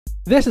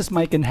This is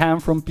Mike and Ham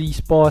from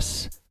Please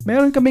Pause.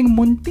 Meron kaming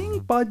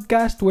munting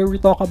podcast where we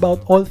talk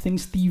about all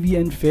things TV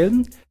and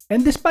film.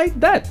 And despite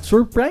that,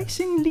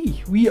 surprisingly,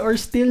 we are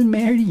still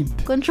married.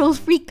 Control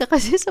freak ka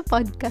kasi sa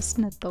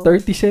podcast na to.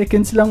 30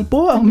 seconds lang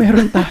po ang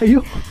meron tayo.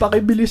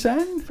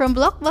 Pakibilisan. From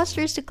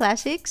blockbusters to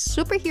classics,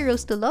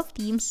 superheroes to love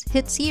teams,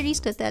 hit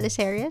series to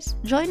teleseries,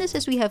 join us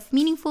as we have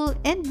meaningful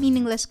and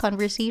meaningless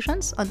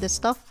conversations on the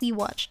stuff we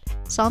watched.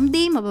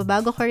 Someday,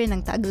 mababago ka rin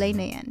ang tagline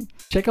na yan.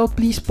 Check out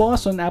Please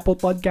Pause on Apple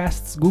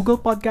Podcasts,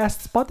 Google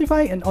Podcasts,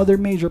 Spotify, and other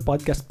major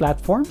podcast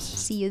platforms.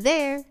 See you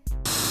there!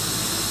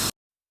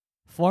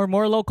 For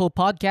more local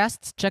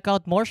podcasts, check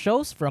out more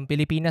shows from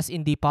Pilipinas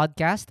Indie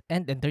Podcast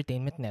and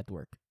Entertainment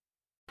Network.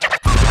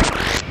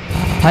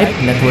 Hype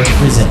Network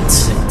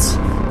presents.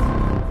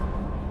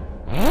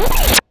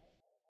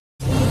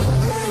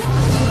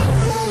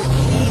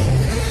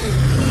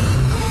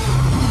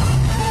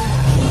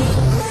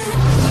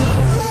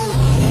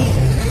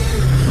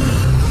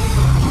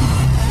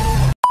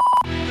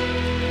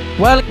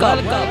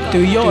 Welcome to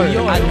your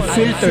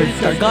unfiltered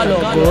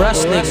Tagalog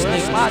Wrestling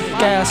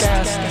Podcast.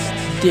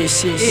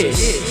 This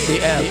is the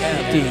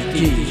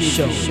LTG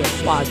Show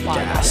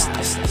Podcast.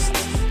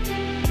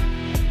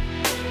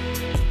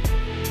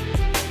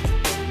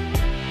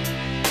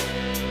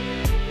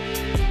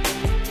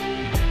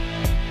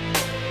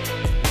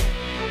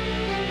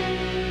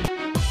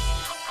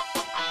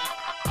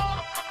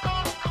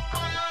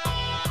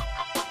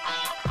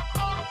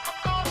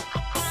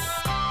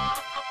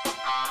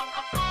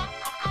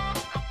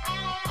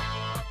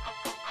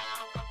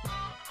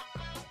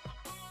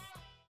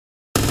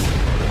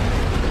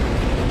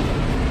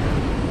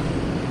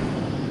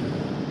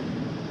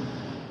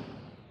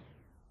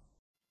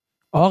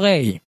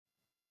 Okay.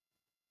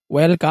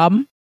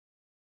 Welcome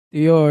to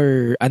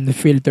your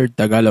unfiltered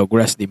Tagalog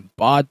Wrestling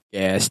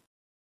Podcast.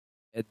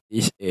 And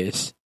this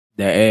is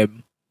the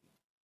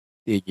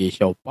MTG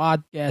Show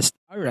Podcast,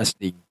 a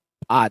wrestling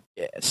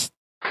podcast.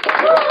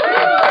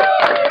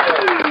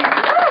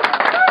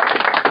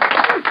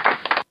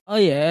 Oh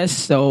yes,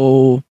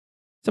 so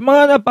sa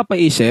mga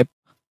napapaisip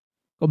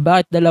kung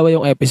bakit dalawa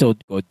yung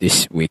episode ko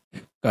this week.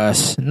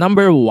 Because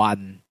number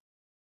 1,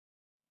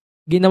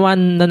 ginawa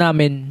na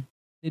namin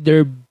ni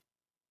Derb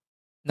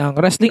ng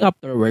Wrestling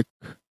After Work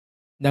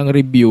ng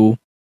review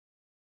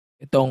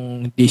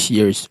itong this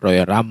year's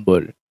Royal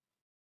Rumble.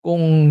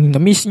 Kung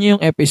na-miss niyo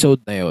yung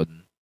episode na yon,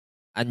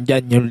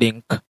 andyan yung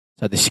link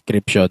sa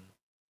description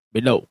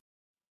below.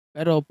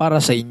 Pero para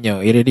sa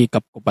inyo,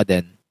 i-recap ko pa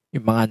din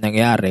yung mga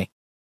nangyari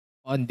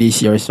on this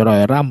year's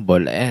Royal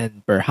Rumble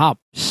and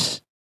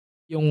perhaps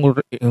yung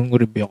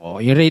review ko,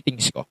 yung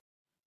ratings ko.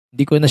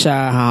 Hindi ko na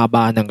siya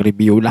hahabaan ng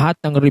review. Lahat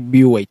ng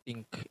review, I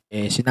think,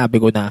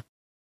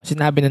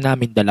 sinabi na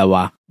namin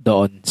dalawa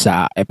doon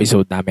sa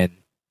episode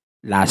namin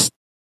last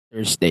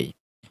Thursday.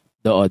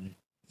 Doon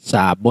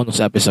sa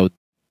bonus episode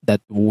that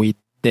we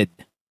did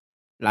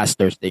last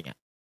Thursday nga.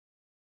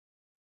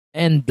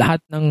 And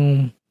lahat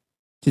ng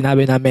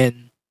sinabi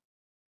namin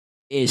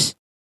is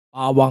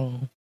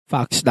pawang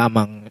facts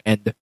lamang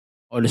and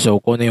also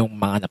kung ano yung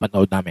mga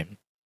napanood namin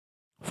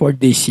for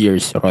this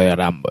year's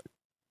Royal Rumble.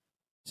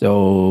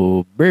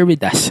 So, bear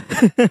with us.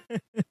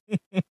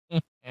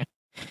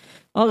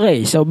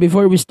 Okay, so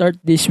before we start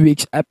this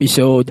week's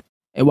episode,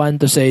 I want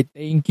to say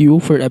thank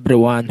you for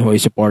everyone who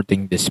is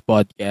supporting this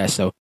podcast.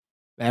 So,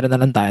 meron na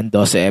lang tayong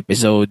 12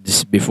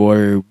 episodes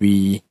before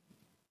we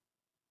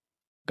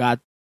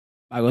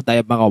bago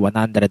tayo mga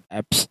 100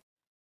 eps.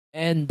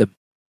 And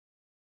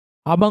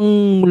habang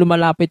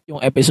lumalapit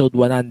yung episode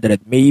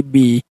 100,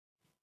 maybe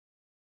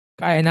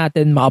kaya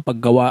natin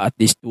makapaggawa at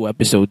least 2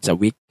 episodes a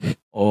week.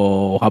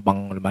 O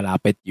habang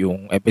lumalapit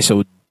yung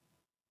episode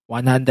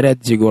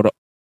 100, siguro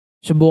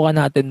subukan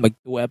natin mag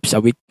 2 eps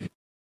a week.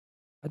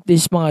 At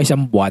least mga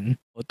isang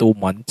buwan o 2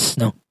 months,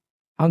 no?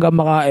 Hanggang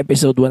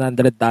maka-episode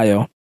 100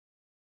 tayo.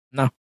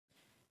 Na.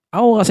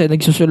 Ako kasi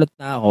nagsusulat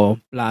na ako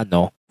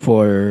plano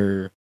for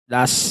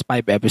last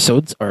 5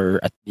 episodes or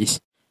at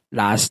least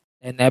last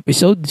 10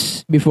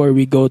 episodes before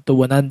we go to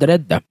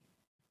 100.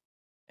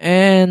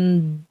 And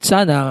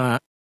sana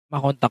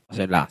makontak ko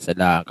sila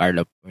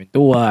Carlo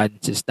Pumintuan,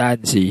 si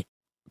Stancy.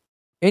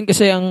 Yun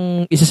kasi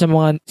ang isa sa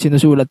mga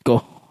sinusulat ko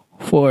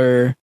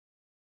for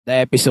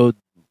the episode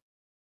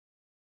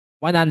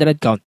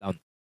 100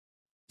 countdown.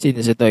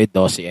 Since ito ay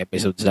 12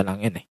 episodes na lang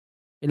yun eh.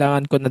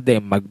 Kailangan ko na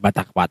din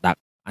magbatak-batak.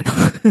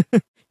 Ano?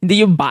 Hindi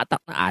yung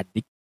batak na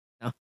addict.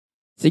 No?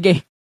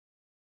 Sige.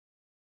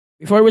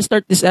 Before we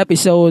start this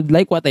episode,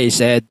 like what I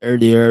said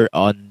earlier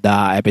on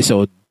the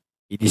episode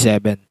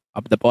 87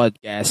 of the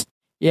podcast,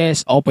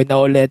 yes, open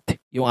na ulit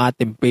yung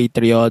ating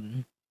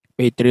Patreon.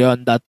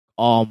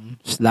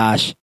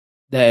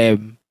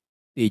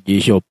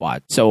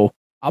 Patreon.com/themtgshowpod. So,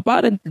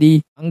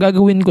 apparently, ang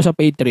gagawin ko sa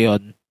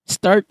Patreon,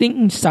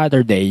 starting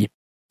Saturday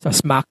sa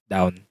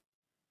SmackDown,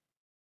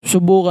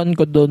 subukan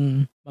ko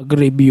dun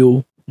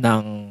mag-review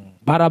ng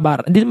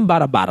bara-bara. Hindi naman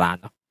bara-bara,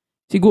 no?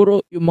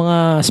 Siguro yung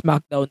mga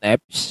SmackDown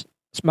eps,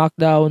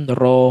 SmackDown,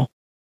 Raw,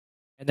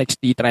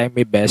 NXT, try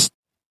my best.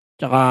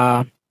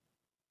 Tsaka,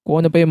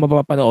 kung ano pa yung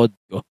mapapanood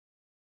ko.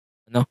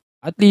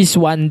 at least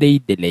 1 day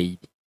delay.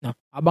 No?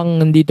 Habang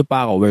nandito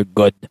pa ako, we're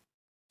good.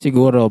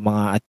 Siguro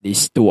mga at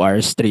least 2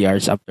 hours, 3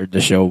 hours after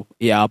the show,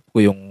 i-up ko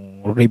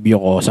yung review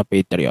ko sa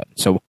Patreon.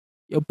 So,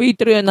 yung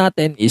Patreon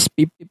natin is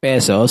 50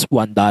 pesos,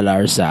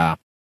 $1 sa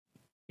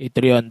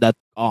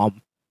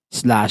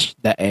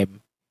patreon.com/the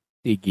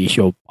MTG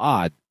Show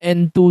Pod.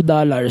 And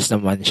 $2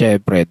 naman,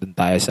 syempre, dun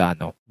tayo sa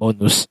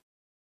bonus.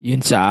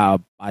 Yun sa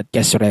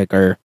podcast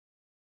record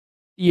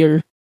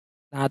tier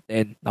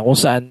natin na kung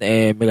saan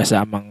may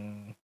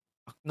kasamang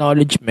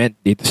acknowledgement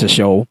dito sa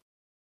show.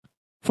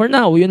 For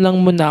now, yun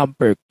lang muna ang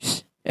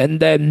perks. And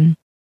then,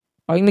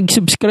 pag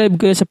nag-subscribe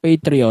kayo sa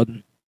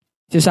Patreon,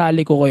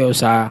 sasali ko kayo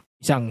sa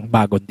isang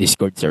bagong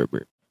Discord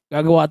server.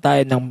 Gagawa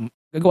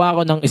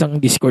ko ng isang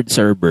Discord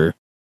server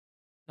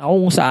na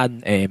kung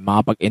saan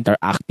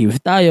makapag-interactive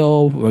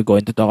tayo. We're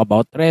going to talk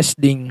about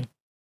wrestling.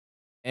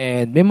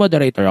 And may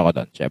moderator ako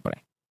doon,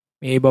 syempre.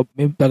 May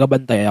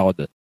tagabantay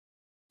ako doon.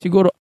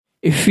 Siguro,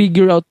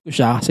 i-figure out ko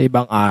siya sa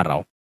ibang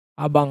araw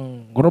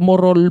habang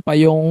rumorol pa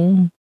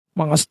yung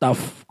mga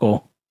stuff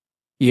ko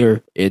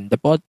here in the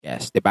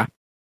podcast, di ba?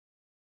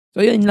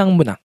 So, yun lang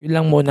muna. Yun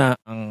lang muna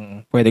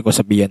ang pwede ko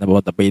sabihin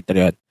about the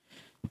Patreon.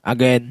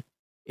 Again,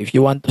 if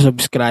you want to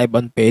subscribe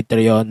on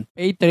Patreon,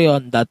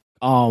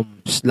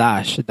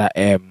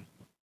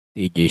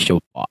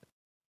 patreon.com/themtgshowpod.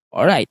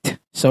 Alright,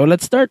 so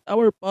let's start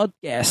our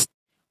podcast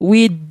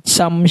with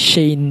some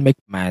Shane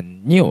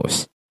McMahon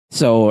news.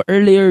 So,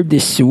 earlier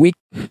this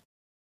week,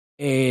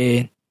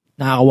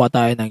 nakakuha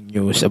tayo ng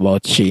news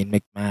about Shane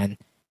McMahon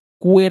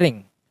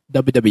quitting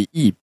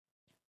WWE.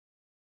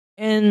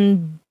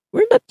 And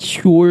we're not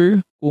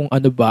sure kung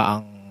ano ba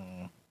ang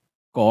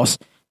cause.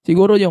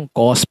 Siguro yung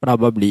cause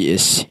probably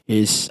is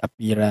his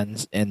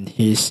appearance and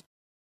his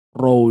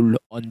role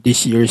on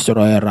this year's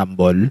Royal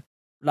Rumble.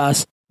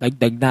 Plus,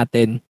 dagdag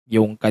natin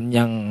yung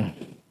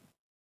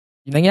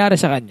nangyari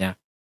sa kanya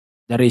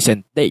the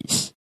recent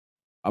days.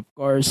 Of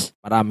course,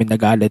 maraming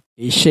nagalit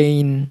kay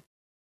Shane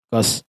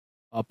because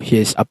of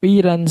his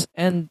appearance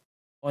and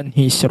on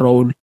his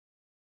role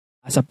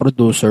as a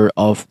producer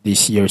of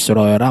this year's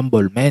Royal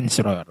Rumble, Men's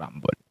Royal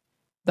Rumble.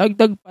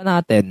 Dagdag pa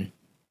natin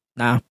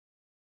na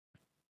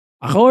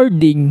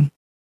according,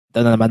 ito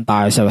na naman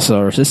tayo sa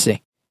sources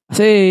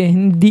kasi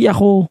hindi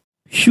ako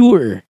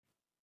sure.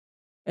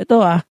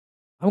 Ito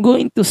I'm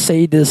going to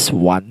say this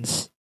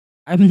once.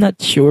 I'm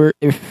not sure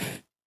if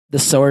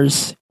the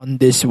source on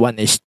this one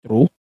is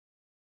true.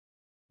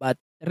 But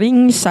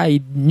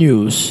Ringside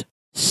News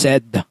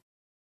said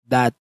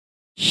that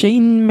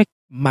Shane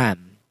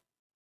McMahon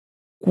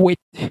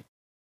quit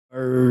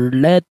or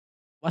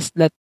was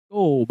let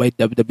go by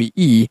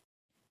WWE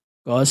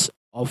because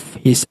of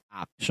his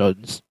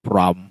actions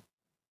from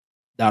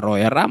the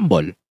Royal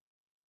Rumble.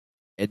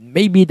 And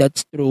maybe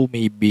that's true,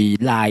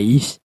 maybe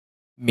lies,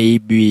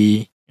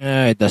 maybe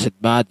it doesn't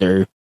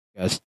matter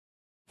because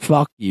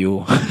fuck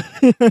you.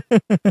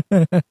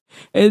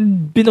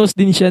 And pinost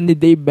din siya ni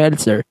Dave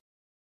Meltzer.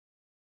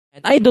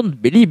 And I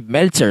don't believe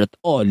Meltzer at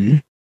all.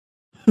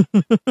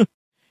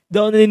 Hindi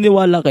ako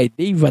naniniwala kay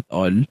Dave at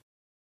all.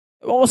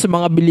 Ewan ko sa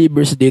mga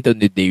believers dito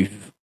ni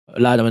Dave.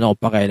 Wala naman ako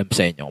pakialam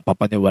sa inyo kung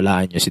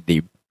papaniwalaan nyo si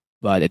Dave.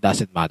 But it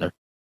doesn't matter.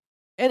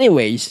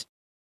 Anyways,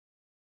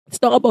 let's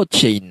talk about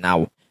Shane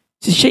now.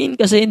 Si Shane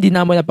kasi hindi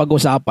naman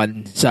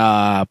napag-usapan sa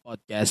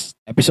podcast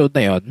episode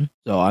na yon.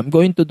 So, I'm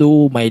going to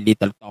do my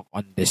little talk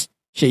on this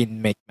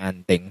Shane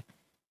McMahon thing.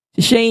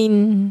 Si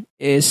Shane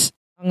is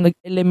ang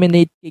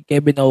nag-eliminate kay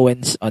Kevin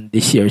Owens on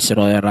this year's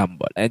Royal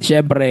Rumble. And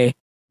syempre,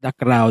 the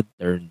crowd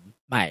turned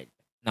mild.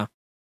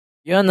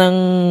 Yun ang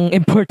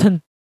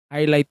important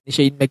highlight ni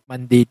Shane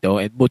McMahon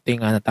dito, and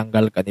buti nga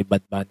natanggal ka ni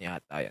Bad Bunny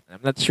ata yan.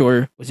 I'm not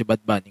sure kung si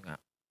Bad Bunny nga.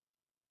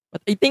 But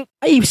I think,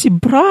 si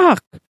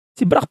Brock!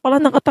 Si Brock pala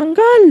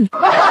nakatanggal!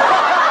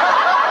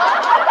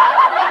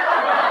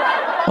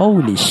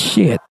 Holy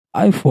shit!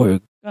 I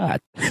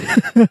forgot.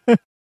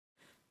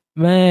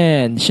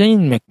 Man,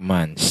 Shane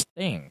McMahon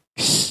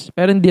stinks.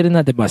 Pero hindi rin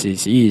natin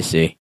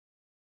masisisi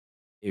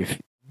if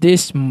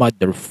this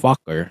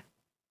motherfucker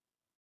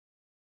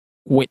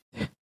quit.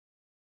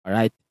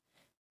 Alright?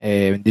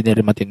 Hindi na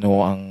rin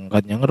matino ang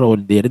kanyang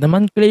role. Hindi rin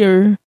naman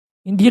clear.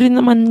 Hindi rin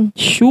naman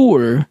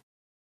sure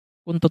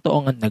kung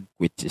totoo nga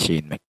nag-quit si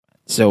Shane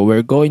McMahon. So,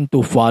 we're going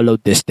to follow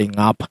this thing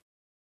up.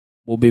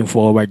 Moving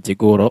forward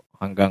siguro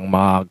hanggang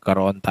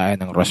magkaroon tayo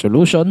ng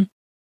resolution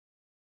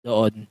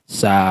doon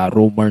sa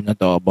rumor na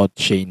to about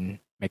Shane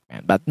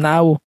McMahon. But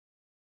now,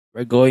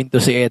 we're going to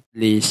see at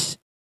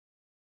least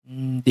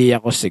hindi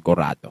ako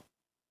sigurado.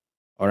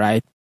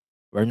 Alright?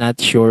 We're not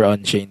sure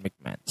on Shane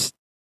McMahon's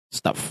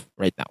stuff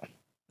right now.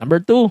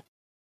 Number 2,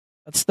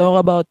 let's talk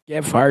about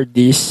Jeff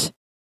Hardy's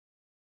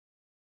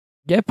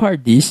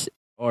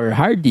or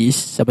Hardy's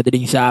sa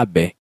madaling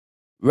sabi,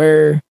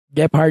 where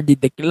Jeff Hardy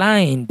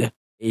declined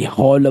a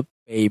Hall of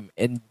Fame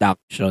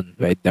induction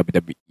by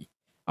WWE.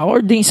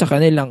 According sa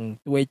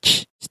kanilang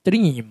Twitch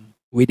stream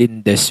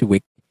within this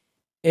week,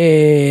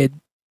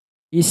 and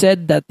he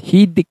said that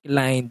he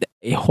declined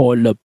a Hall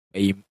of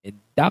Fame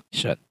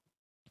induction.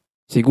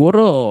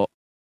 Siguro,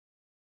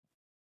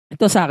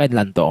 ito sa akin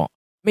lang to.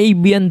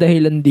 maybe ang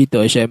dahilan dito,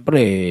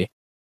 syempre,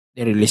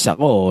 nirelease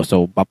ako,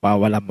 so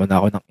papawala mo na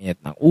ako ng init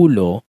ng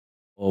ulo,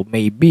 o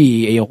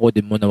maybe, ayoko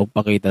din muna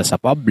magpakita sa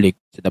public,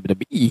 sa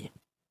WWE.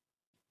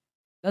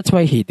 That's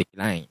why he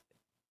declined.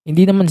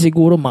 Hindi naman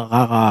siguro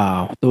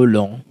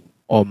makakatulong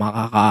o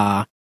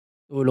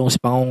makakatulong sa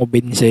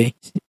pangungubinse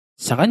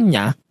sa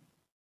kanya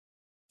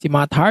si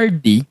Matt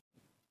Hardy,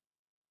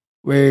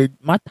 where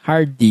Matt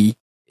Hardy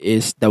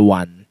is the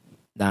one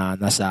na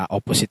nasa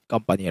opposite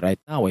company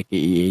right now, aka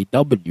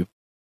AEW.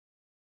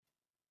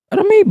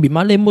 Pero maybe,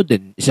 malay mo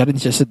din, isa rin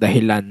siya sa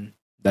dahilan.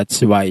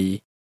 That's why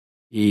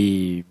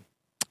he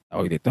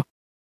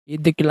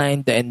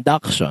declined the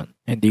induction.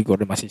 Hindi ko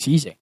rin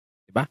masisisi.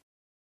 Diba?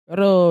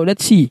 Pero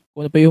let's see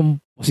kung ano pa yung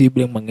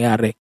posibleng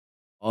mangyari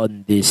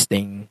on this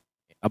thing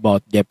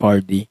about Jeff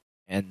Hardy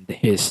and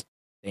his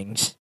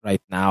things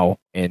right now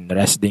in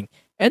wrestling.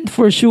 And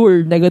for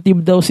sure,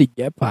 negative daw si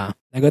Jeff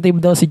Negative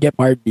daw si Jeff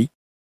Hardy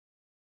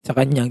sa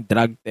kanyang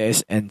drug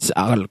test and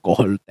sa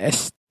alcohol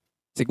test.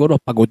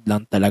 Siguro pagod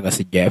lang talaga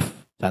si Jeff.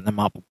 Sana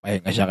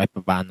makapagpahinga siya kahit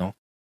paano.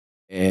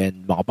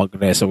 And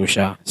makapag-reso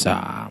siya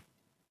sa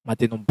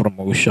matinong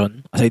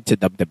promotion aside sa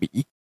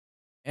WWE.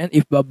 And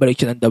if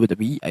babalik siya ng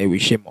WWE, I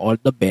wish him all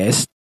the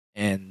best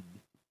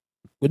and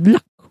good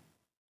luck.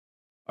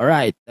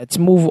 Alright,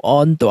 let's move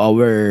on to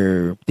our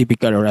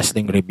typical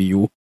wrestling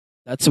review.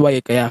 That's why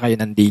kaya kayo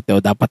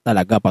nandito. Dapat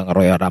talaga pang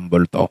Royal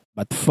Rumble to.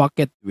 But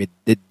fuck it, we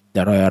did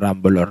the Royal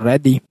Rumble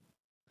already.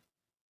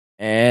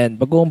 And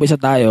mag-uumpisa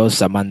tayo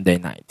sa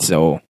Monday night.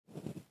 So,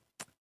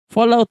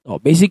 Fallout to.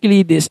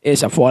 Basically, this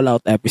is a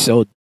Fallout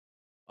episode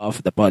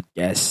of the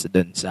podcast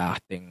dun sa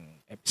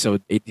ating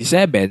episode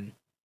 87.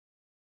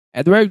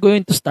 And we're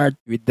going to start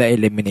with the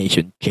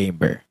Elimination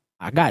Chamber.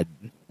 Agad,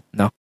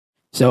 no?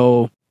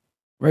 So,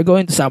 we're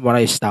going to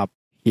summarize stuff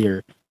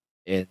here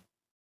in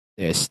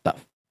this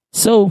stuff.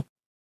 So,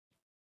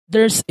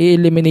 there's a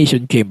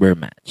Elimination Chamber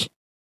match.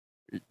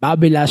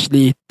 Bobby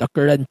Lashley, the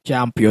current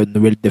champion,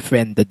 will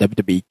defend the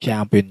WWE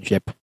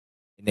Championship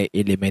in a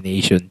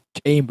Elimination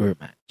Chamber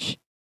match.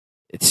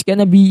 It's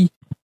gonna be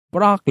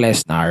Brock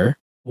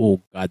Lesnar, who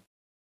got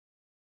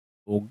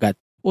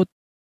put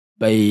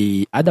by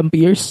Adam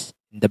Pearce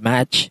in the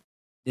match.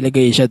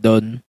 Nilagay siya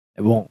doon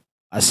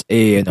as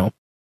a,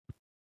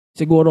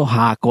 siguro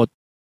hakot,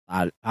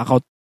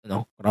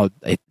 crowd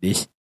at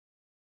least.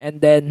 And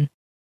then,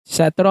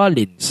 Seth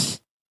Rollins,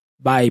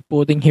 by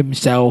putting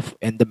himself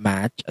in the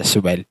match as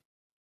well.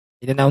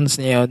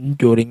 In-announce niya yun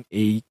during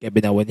a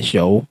Kevin Owens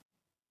show.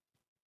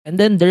 And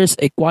then, there's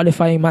a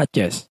qualifying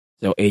matches.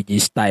 So,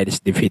 AJ Styles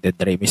defeated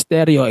Rey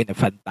Mysterio in a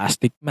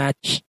fantastic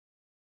match.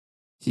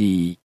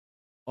 Si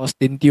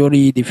Austin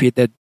Theory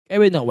defeated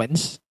Kevin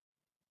Owens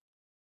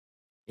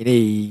in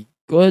a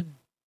good,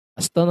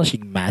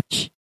 astonishing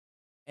match.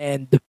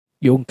 And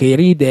yung kay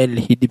Riddle,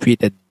 he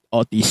defeated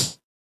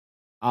Otis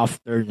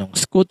after ng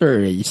scooter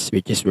race,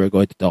 which is we're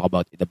going to talk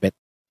about in a bit.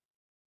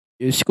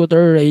 Yung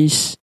scooter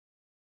race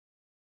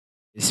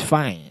is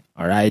fine,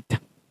 alright?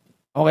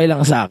 Okay lang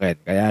sa akin,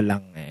 kaya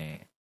lang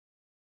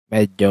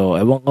medyo,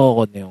 ewan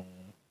ko kung yung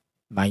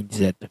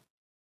mindset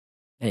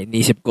na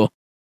inisip ko.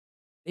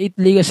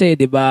 Lately kasi,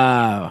 di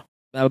ba,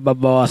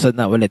 nababawasan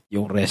na ulit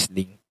yung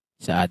wrestling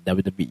sa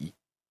WWE.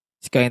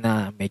 It's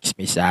kinda makes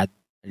me sad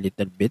a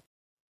little bit.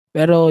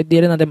 Pero hindi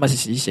rin natin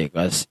masisisi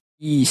because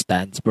E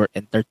stands for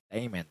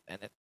entertainment.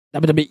 And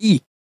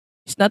WWE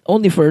is not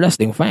only for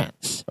wrestling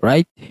fans,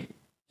 right?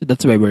 So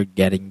that's why we're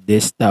getting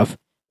this stuff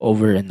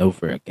over and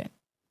over again.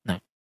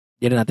 Na,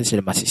 hindi rin natin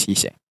sila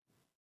masisisi.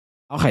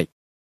 Okay.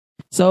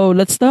 So,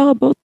 let's talk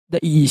about the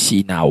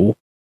EC now.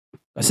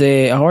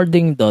 Kasi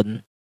according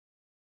doon,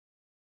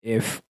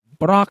 if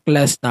Brock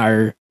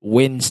Lesnar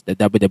wins the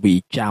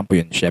WWE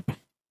Championship,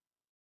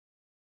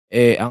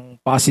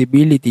 ang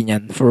possibility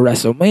niyan for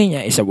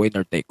WrestleMania is a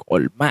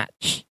winner-take-all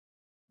match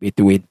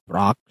between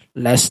Brock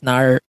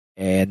Lesnar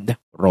and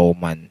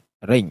Roman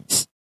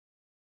Reigns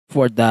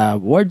for the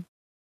world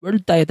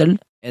title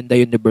and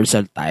the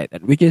Universal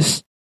title, which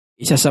is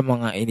isa sa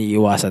mga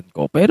iniiwasan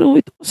ko. Pero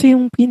ito kasi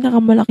yung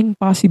pinakamalaking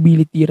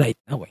possibility right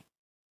now.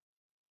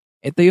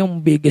 Ito yung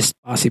biggest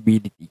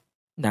possibility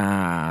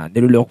na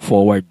nilook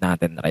forward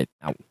natin right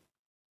now.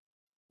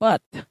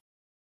 But,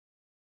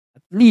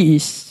 at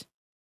least,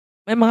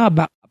 may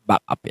mga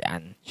backup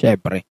yan.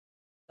 Syempre.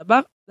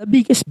 The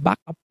biggest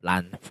backup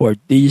plan for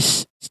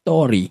this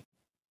story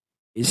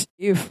is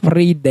if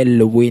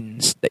Riddle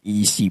wins the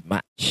EC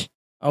match.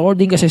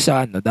 According kasi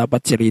sa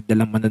dapat si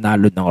Riddle ang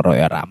mananalo ng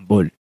Royal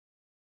Rumble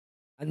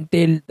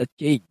until the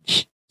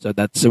change. So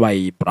that's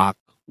why Brock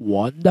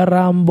won the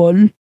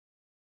Rumble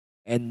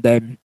and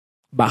then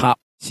baka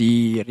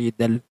si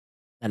Riddle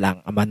na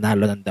lang ang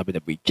manalo ng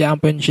WWE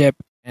Championship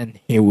and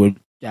he will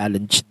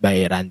challenged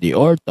by Randy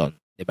Orton.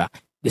 Diba?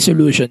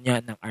 Dissolution niya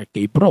ng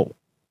RK Bro.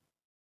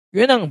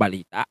 Yun ang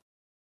balita.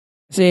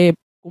 Kasi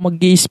kung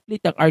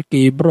mag-split ang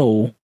RK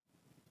Bro,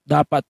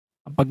 dapat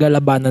ang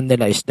paglalabanan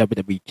nila is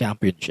WWE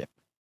Championship.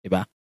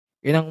 Diba?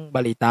 Yun ang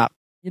balita.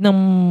 Yun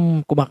ang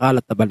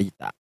kumakalat na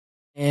balita.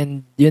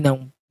 And yun ang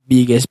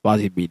biggest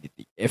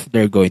possibility if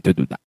they're going to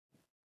do that.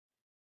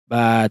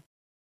 But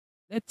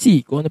let's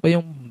see kung ano pa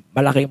yung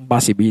malaking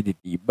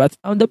possibility. But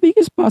the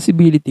biggest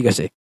possibility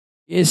kasi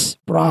is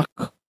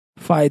Brock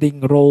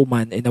fighting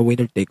Roman in a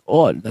winner take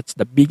all. That's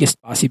the biggest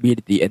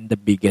possibility and the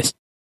biggest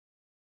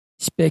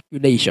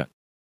speculation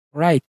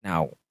right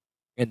now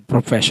in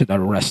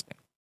professional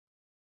wrestling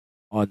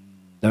on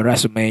the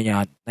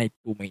WrestleMania Night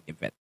 2 main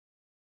event.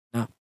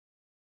 Now,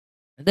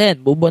 and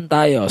then, move on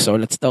tayo. So,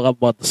 let's talk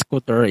about the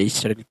scooter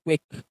race really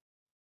quick.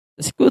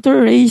 The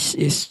scooter race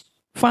is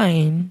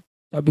fine.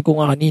 Sabi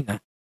ko nga kanina,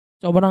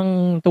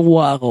 sobrang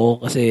tuwa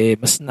ako kasi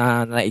mas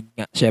naig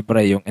nga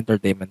syempre yung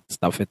entertainment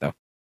stuff ito.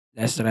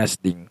 Less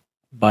wrestling.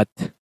 But,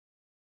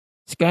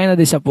 it's kinda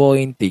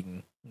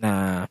disappointing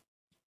na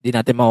di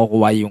natin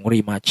makukuha yung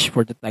rematch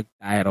for the tag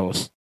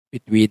titles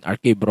between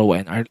RK Bro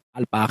and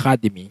Alpha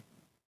Academy,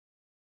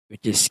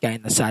 which is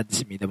kinda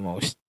saddens me the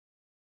most.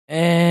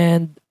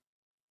 And,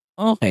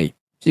 okay.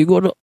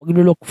 Siguro,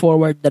 mag-look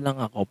forward na lang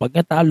ako. Pag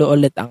natalo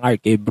ulit ang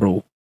RK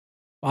Bro,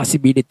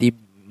 possibility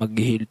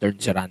mag-heel turn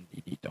si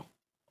Randy dito.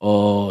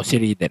 O si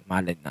Raiden,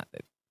 malin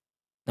natin.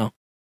 No?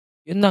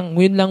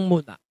 Yun lang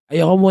muna.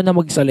 Ayoko muna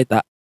magsalita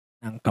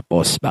ng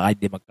kapos, baka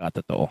hindi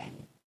magkatotoo.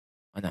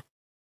 Ano?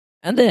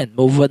 And then,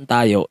 move on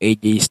tayo.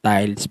 AJ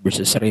Styles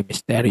versus Rey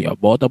Mysterio.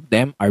 Both of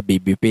them are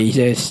baby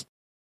faces.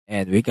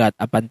 And we got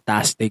a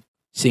fantastic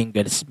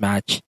singles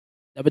match.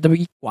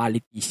 WWE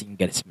quality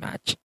singles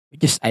match.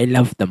 Which is I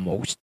love the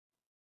most.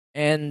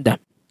 And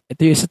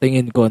ito yung sa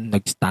tingin ko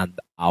nag-stand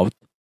out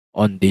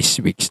on this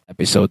week's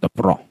episode of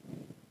Raw.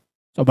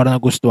 Sobrang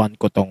nagustuhan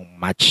ko tong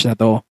match na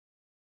to.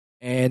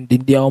 And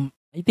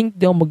I think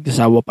hindi ako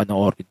magsasawa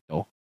panoorin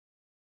to.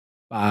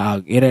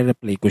 Pag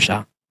i-replay ko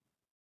siya,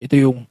 ito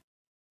yung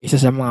isa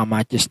sa mga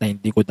matches na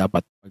hindi ko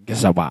dapat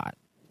pagsasawaan.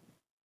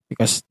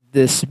 Because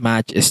this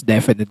match is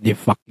definitely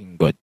fucking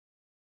good.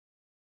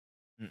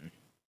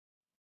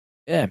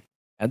 Yeah.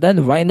 And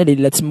then finally,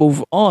 let's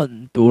move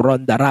on to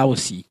Ronda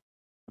Rousey.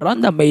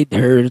 Ronda made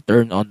her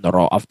return on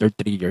Raw after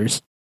 3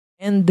 years.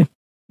 And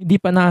hindi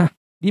pa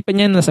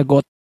niya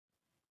nasagot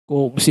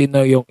kung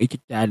sino yung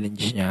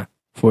i-challenge niya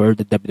for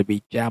the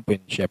WWE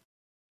Championship.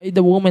 Ay,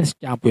 the Women's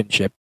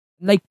Championship.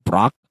 Like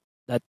Brock,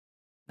 that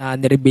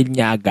na-reveal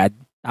niya agad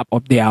top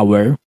of the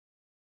hour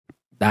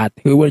that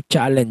he will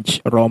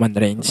challenge Roman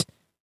Reigns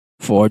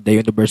for the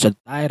Universal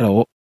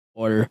title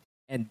or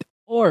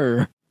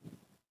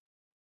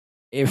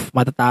if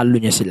matatalo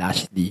niya si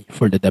Lashley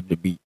for the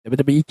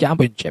WWE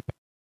Championship.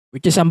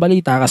 Which is ang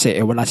balita kasi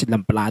wala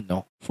silang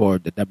plano for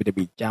the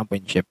WWE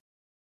Championship.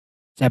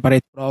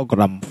 Separate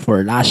program for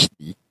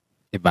Lashley.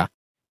 Diba?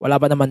 Wala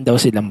pa naman daw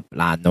silang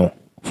plano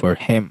for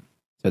him.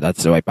 So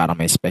that's why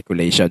parang may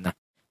speculation na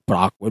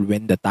Brock will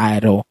win the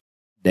title.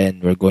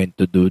 Then we're going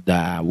to do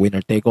the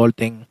winner take all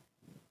thing.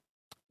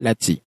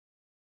 Let's see.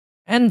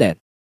 And then,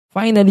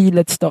 finally,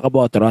 let's talk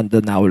about Ronda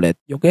na ulit.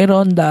 Yung kay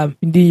Ronda,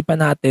 hindi pa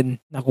natin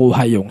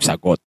nakuha yung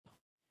sagot.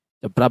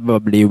 So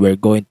probably we're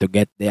going to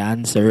get the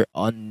answer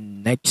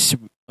on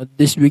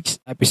this week's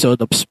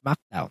episode of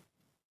SmackDown.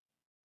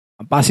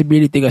 Ang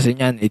possibility kasi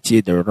niyan, it's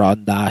either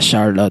Ronda,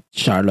 Charlotte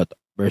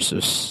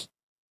versus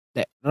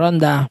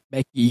Ronda,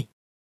 Becky,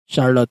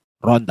 Charlotte,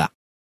 Ronda.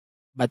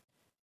 But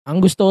ang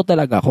gusto ko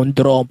talaga, kung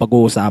draw ang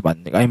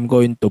pag-uusapan, I'm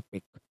going to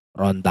pick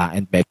Ronda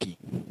and Becky.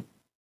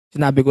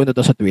 Sinabi ko na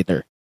to sa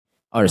Twitter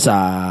or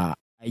sa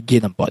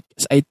IG ng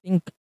podcast. I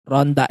think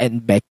Ronda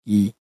and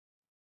Becky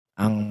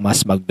ang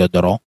mas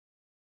magdodraw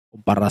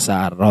kumpara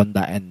sa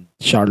Ronda and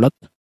Charlotte.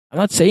 I'm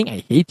not saying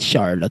I hate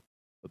Charlotte,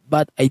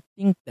 but I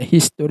think the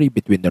history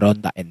between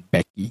Ronda and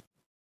Becky,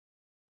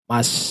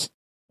 mas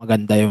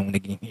maganda yung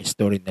naging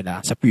history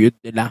nila sa feud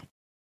nila.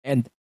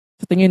 And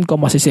sa tingin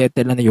ko,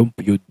 masisettle na yung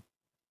feud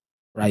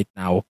right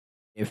now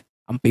if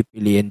ang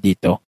pipiliin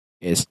dito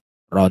is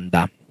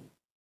Ronda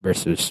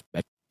versus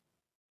Becky.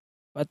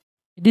 But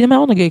hindi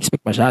naman ako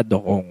nag-expect masyado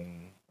kung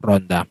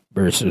Ronda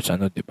versus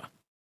diba?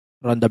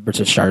 Ronda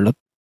versus Charlotte.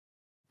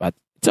 But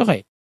it's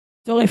okay.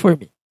 It's okay for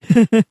me.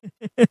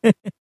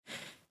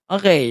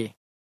 Okay.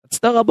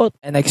 Let's talk about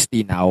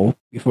NXT now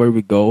before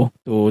we go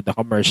to the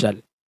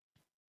commercial.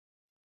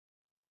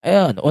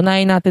 Ayun,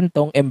 unahin natin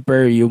tong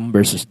Imperium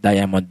versus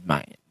Diamond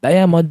Mine.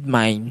 Diamond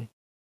Mine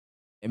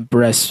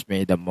impressed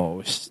me the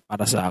most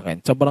para sa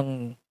akin.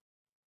 Sobrang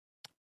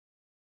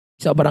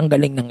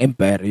galing ng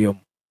Imperium.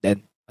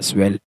 Then, as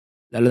well,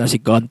 lalo na si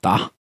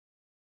Gonta.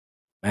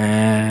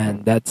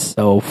 Man, that's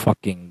so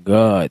fucking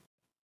good.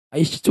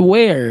 I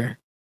swear,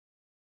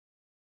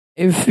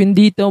 if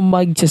hindi to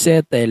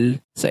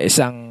magsasettle sa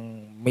isang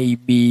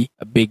maybe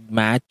a big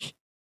match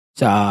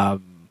sa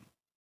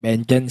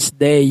Vengeance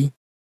Day,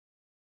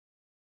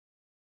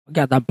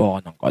 magkatampo ako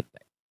ng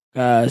konti.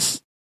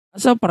 Because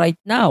as of right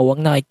now,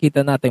 ang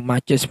nakikita nating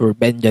matches for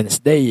Vengeance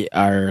Day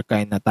are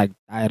kind of tag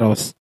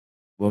titles,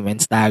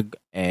 women's tag,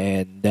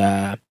 and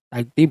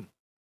tag team.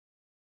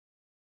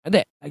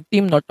 Hindi, tag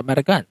team North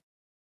American.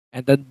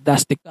 And the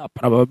Dusty Cup,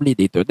 probably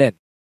dito din.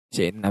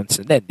 Kasi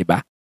announced na din, di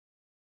ba?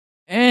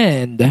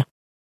 And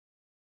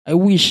I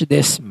wish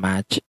this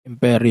match,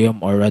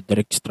 Imperium or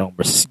Roderick Strong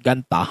versus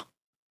Ganta,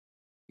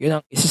 Yun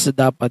ang isa sa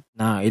dapat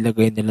na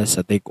ilagay nila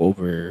sa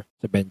takeover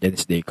sa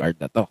Vengeance Day card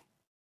na to.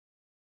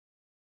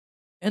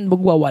 And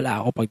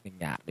magwawala ako pag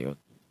nangyari yun.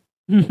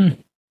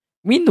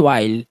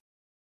 Meanwhile,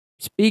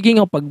 speaking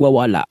of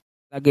pagwawala,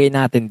 lagay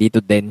natin dito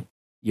din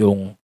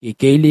yung kay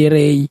Kaylee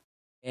Ray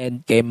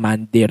and kay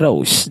Mandy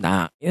Rose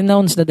na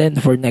in-announce na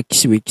din for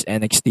next week's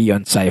NXT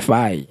on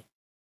Sci-Fi.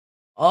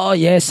 Oh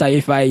yes,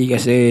 Sci-Fi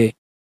kasi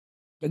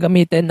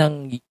gagamitin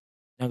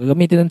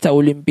sa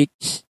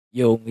Olympics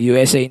yung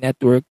USA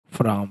Network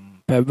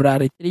from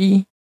February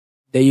 3,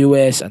 the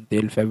US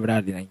until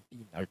February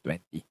 19 or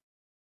 20.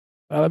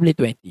 Probably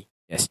 20.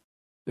 Yes,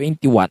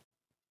 21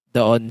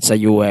 doon sa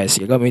US.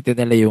 Gagamitin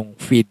nila yung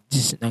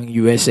feeds ng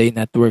USA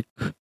Network.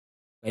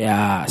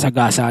 Kaya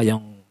sagasa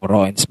yung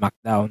Raw and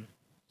SmackDown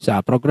sa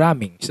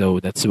programming.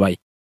 So that's why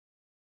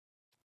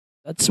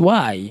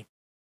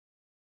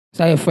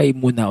Sci-Fi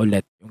muna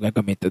ulit yung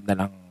gagamitin na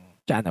lang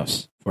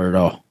channels for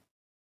Raw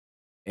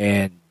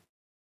and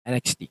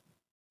NXT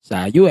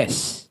sa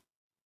US.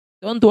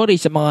 Don't worry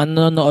sa mga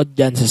nanonood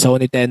dyan sa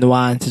Sony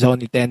 10.1, sa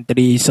Sony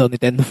 10.3, Sony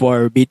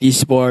 10.4, BT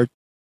Sport,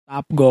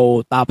 Top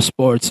Go, Top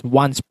Sports,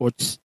 One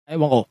Sports.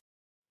 Ewan ko.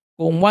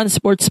 Kung One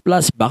Sports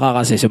Plus, baka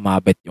kasi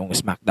sumabit yung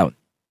SmackDown.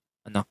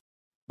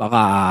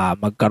 Baka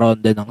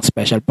magkaroon din ng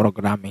special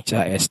programming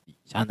sa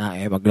SD. Sana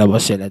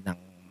maglabas sila ng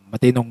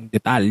matinong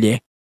detalye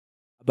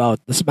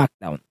about the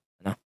SmackDown.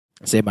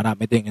 Kasi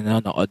marami din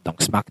nanonood ng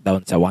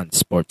SmackDown sa One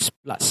Sports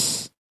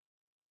Plus.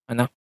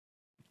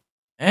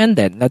 And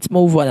then, let's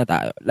move on na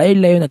tayo.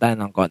 Layo-layo na tayo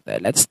ng konti.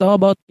 Let's talk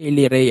about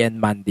Kaylee Ray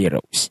and Mandy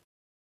Rose.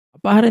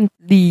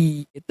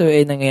 Apparently, ito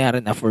ay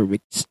nangyayari na for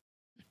weeks.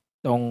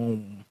 Itong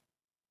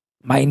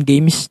mind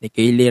games ni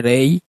Kaylee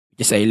Ray,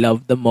 which I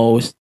love the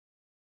most.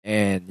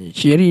 And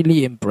she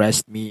really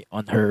impressed me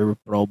on her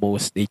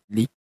promos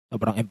lately.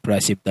 Sobrang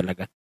impressive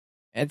talaga.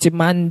 And si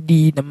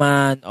Mandy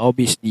naman,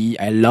 obviously,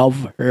 I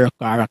love her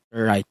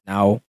character right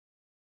now.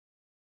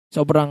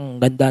 Sobrang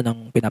ganda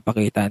ng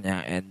pinapakita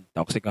niya and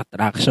toxic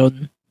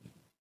attraction.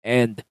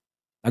 And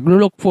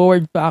naglo-look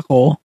forward pa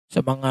ako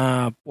sa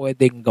mga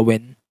pwedeng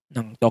gawin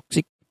ng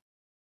toxic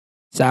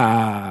sa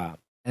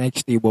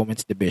NXT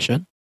Women's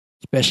Division.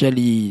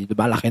 Especially,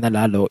 lumalaki na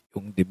lalo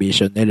yung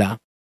division nila.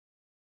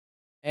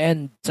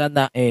 And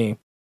sana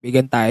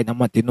bigyan tayo ng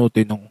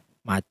matinutinong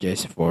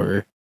matches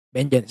for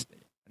Vengeance Day.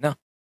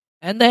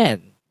 And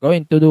then,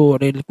 going to do a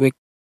real quick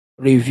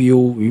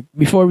review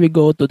before we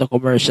go to the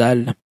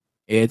commercial.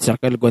 It's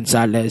Raquel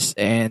Gonzalez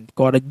and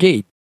Cora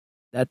Jade.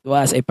 That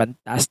was a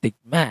fantastic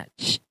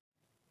match.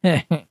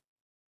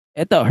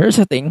 Ito, here's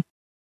the thing.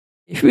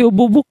 If you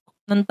bubuk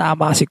ng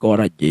tama si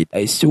Cora Jade,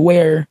 I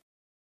swear,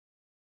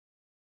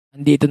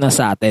 andito na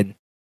sa atin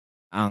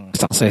ang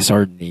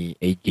successor ni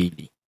AJ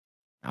Lee.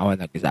 Ako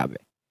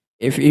nagsasabi.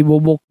 If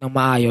ibubuk ng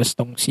maayos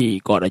tong si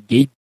Cora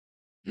Jade,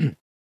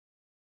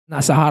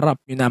 nasa harap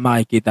nyo na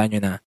makikita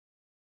nyo na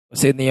kung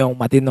sino yung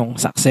matinong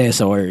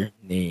successor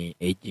ni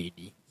AJ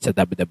Lee sa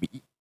WWE.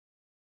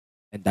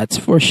 And that's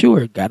for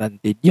sure,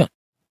 guaranteed yun.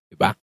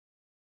 Diba?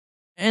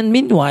 And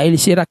meanwhile,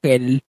 si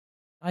Raquel,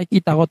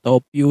 nakikita ko to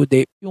few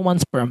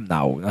months from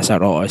now, nasa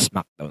Raw or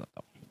SmackDown na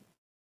to.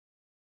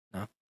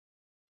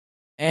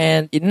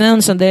 And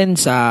in-announce na din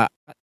sa,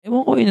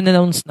 ewan ko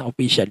in-announce na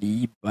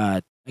officially,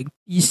 but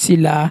nag-tease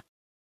sila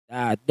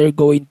that they're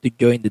going to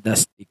join the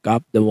Dusty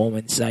Cup, the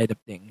women's side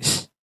of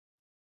things.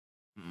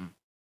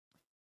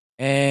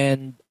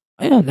 And,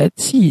 ayun,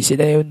 let's see.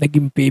 Sila yung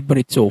naging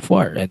favorite so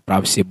far. And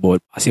possible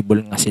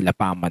nga sila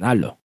pa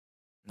manalo.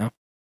 No?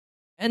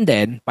 And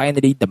then,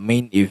 finally, the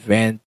main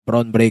event,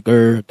 Braun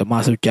Breaker,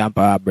 Tommaso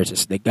Ciampa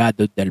versus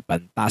Legado del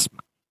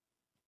Fantasma.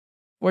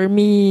 For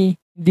me,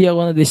 hindi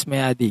ako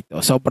nadismaya dito.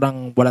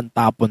 Sobrang walang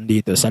tapon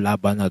dito sa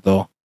laban na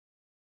to.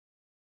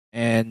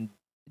 And,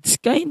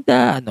 it's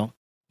kinda,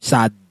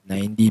 sad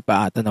na hindi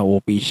pa ata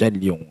na-official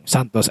yung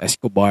Santos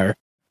Escobar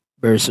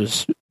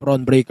versus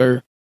Braun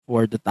Breaker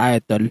for the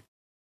title.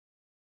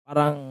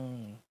 Parang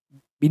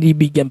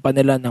binibigyan pa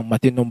nila ng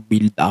matinong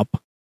build-up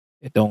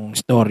itong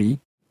story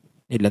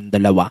nilang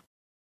dalawa.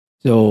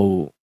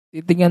 So,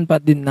 titingnan pa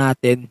din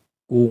natin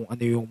kung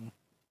ano yung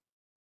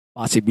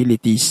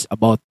possibilities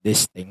about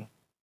this thing.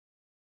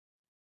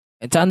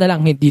 And sana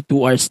lang hindi 2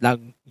 hours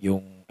lang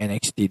yung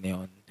NXT na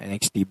yun.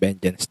 NXT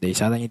Vengeance Day.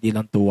 Sana hindi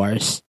lang 2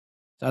 hours.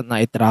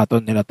 Sana itrato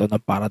nila to na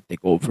parang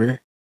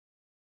takeover.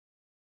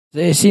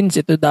 Kasi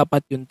since ito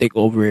dapat yung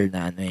takeover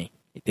na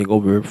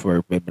i-takeover for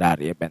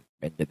February event,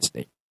 Vengeance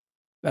Day.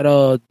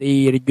 Pero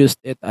they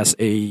reduced it as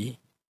a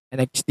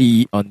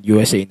NXT on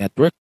USA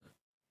Network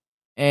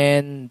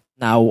and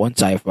now on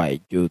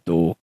Sci-Fi due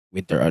to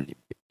Winter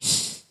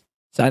Olympics.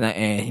 Sana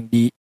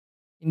hindi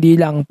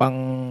lang pang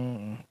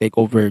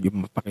takeover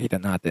yung mapakita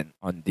natin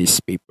on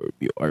this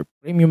pay-per-view or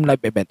premium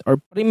live event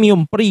or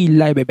premium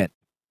pre-live event.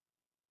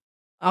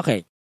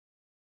 Okay.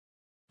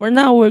 For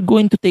now, we're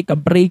going to take a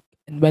break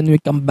and when we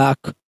come back,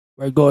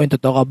 we're going to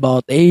talk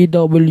about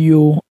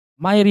AEW,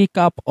 my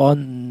recap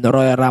on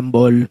Royal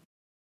Rumble,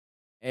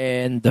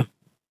 and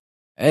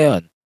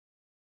ayun,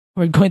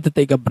 we're going to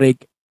take a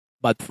break.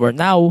 But for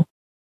now,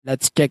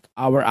 let's check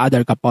our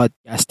other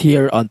podcast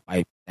here on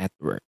Pipe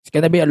Network. It's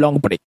gonna be a long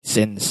break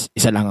since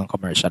isa lang ang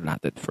commercial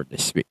natin for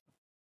this week.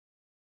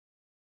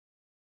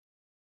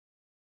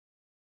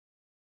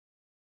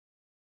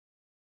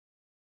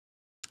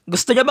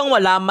 Gusto niyo bang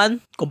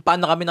malaman kung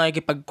paano kami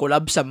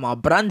nakikipag-collab sa mga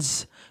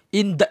brands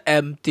in the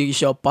MT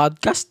Show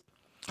podcast?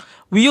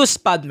 We use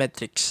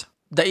Podmetrics,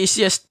 the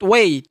easiest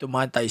way to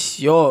monetize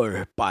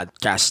your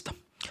podcast.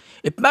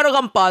 If meron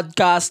kang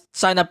podcast,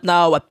 sign up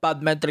now at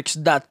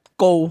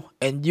podmetrics.co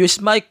and use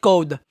my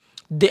code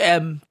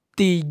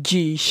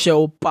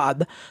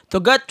DMTGShowPod to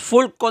get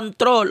full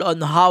control on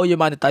how you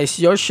monetize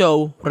your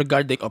show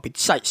regarding of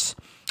its size.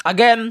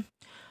 Again,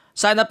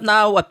 sign up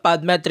now at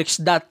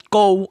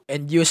podmetrics.co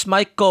and use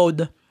my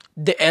code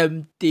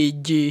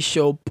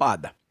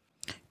DMTGShowPod.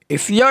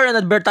 If you're an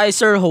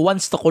advertiser who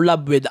wants to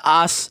collab with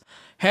us,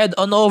 head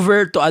on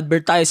over to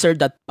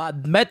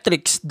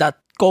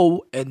advertiser.podmetrics.co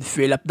and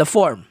fill up the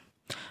form.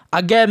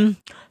 Again,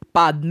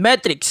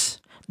 Podmetrics,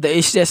 the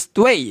easiest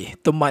way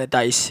to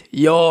monetize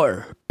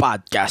your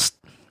podcast.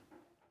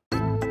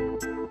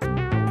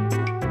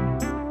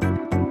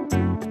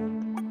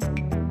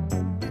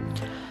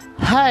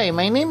 Hi,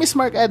 my name is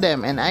Mark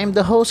Edem and I'm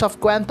the host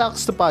of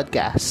Quantox the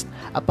Podcast,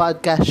 a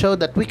podcast show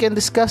that we can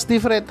discuss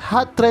different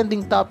hot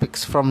trending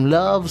topics from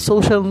love,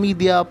 social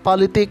media,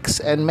 politics,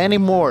 and many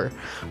more.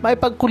 May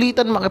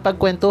pagkulitan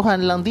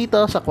makipagkwentuhan lang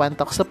dito sa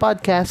Quantox the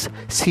Podcast.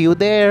 See you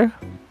there!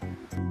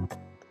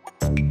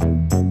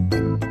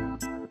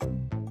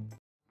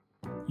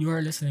 You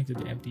are listening to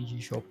the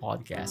MTG Show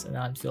podcast, an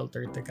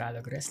unfiltered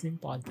Tagalog wrestling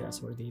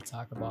podcast where they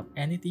talk about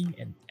anything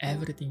and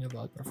everything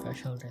about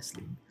professional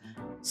wrestling.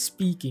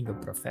 Speaking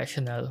of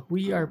professional,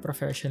 we are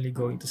professionally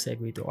going to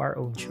segue to our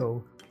own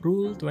show,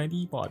 Rule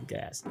 20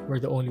 Podcast,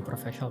 where the only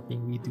professional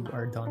thing we do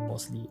are done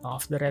mostly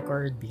off the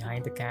record,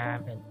 behind the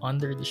cam, and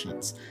under the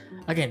sheets.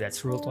 Again,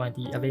 that's Rule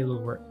 20, available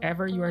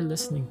wherever you are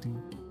listening to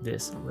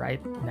this right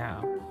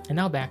now.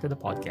 And now back to the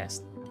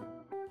podcast.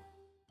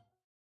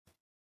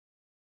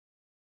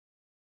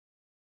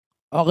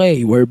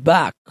 Okay, we're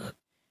back.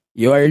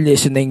 You are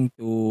listening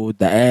to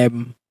the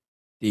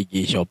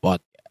MTG Show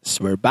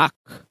podcast. We're back.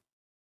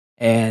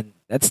 And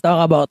let's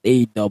talk about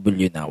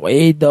AEW now.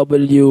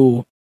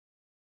 AEW,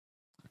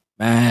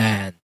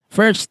 man.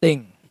 First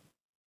thing,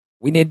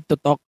 we need to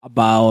talk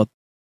about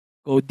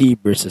Cody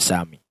versus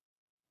Sammy.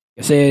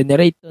 Kasi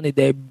nirate to ni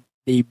Dave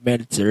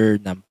Meltzer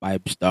ng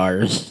 5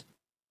 stars.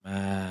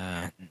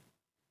 Man.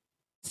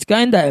 It's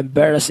kinda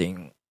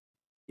embarrassing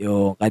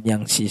yung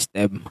kanyang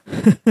system.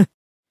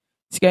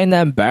 It's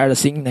kinda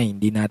embarrassing na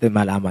hindi natin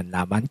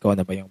malaman-laman kung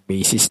ano ba yung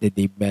basis ni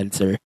Dave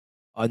Meltzer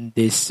on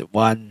this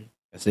one.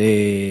 Kasi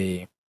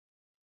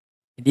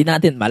hindi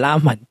natin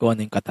malaman kung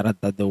ano yung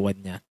katarantaduhan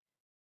niya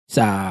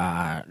sa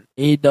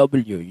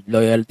AEW. Yung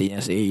loyalty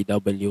niya sa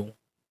AEW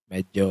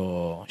medyo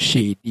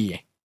shady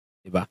eh.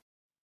 Diba?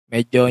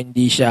 Medyo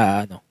hindi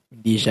siya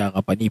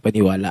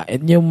kapani-paniwala.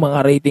 And yung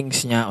mga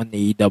ratings niya on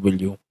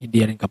AEW, hindi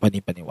rin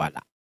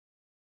kapani-paniwala.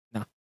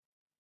 No?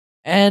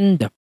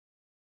 And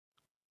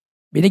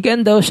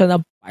binigyan daw siya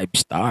ng 5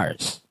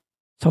 stars.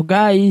 So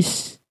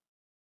guys,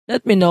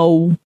 let me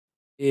know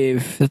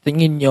if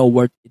tingin nyo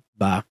worth it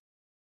ba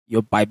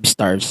yung 5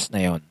 stars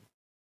na yon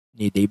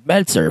ni Dave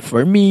Meltzer.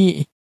 For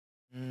me,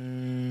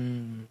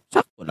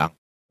 sakto lang.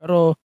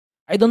 Pero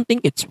I don't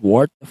think it's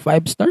worth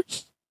 5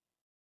 stars.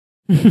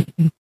 I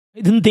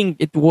don't think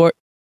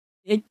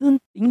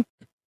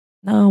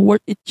na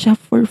worth it siya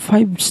for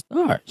 5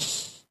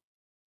 stars.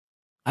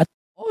 At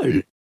all.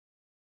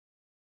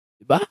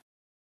 Diba?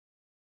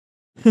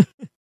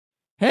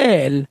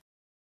 Hell,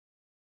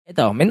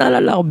 ito, may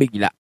naalala ko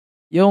bigla.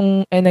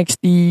 Yung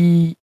NXT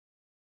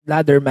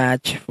ladder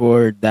match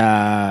for the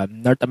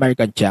North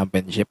American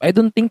Championship, I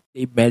don't think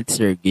Dave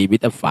Meltzer gave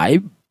it a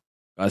 5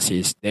 because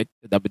he's dead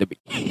to WWE.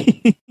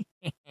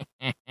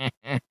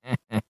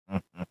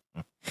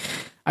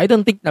 I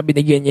don't think na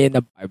binigyan niya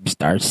ng 5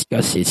 stars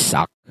because he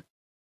sucked.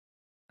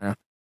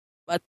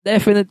 But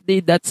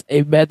definitely, that's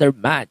a better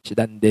match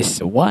than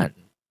this one.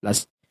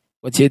 Plus,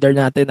 consider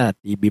natin na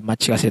TV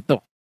match kasi to.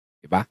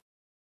 Diba?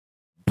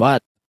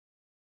 But,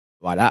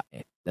 wala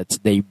eh. That's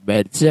Dave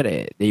Meltzer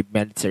eh. Dave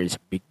Meltzer is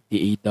big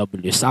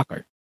AEW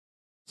sucker.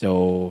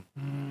 So,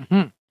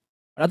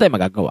 wala tayong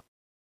magagawa.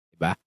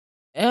 Diba?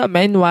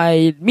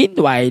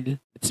 Meanwhile,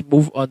 let's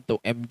move on to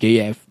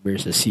MJF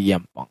versus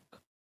CM Punk.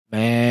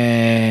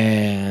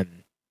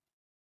 Man.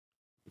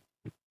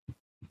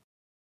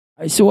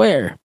 I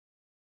swear,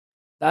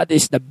 that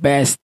is the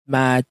best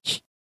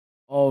match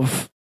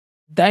of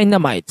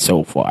Dynamite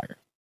so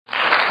far.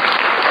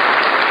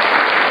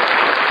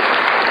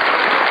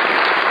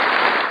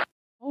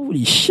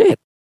 Holy shit.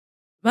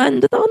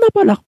 Man, dito ako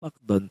napalakpak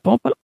doon.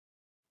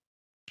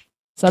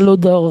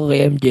 Saludo ako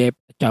kay MJF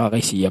at saka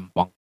kay CM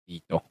Punk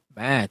dito.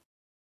 Man,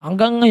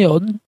 hanggang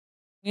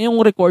ngayong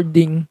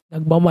recording,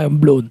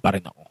 nagmamay-blown pa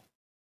rin ako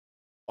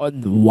on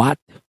what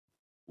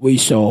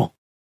we saw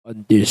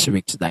on this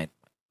week's Dynamite.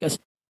 Because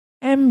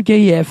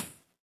MJF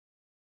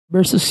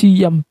versus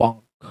CM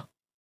Punk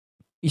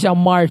is a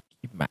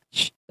marquee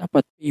match.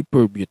 Dapat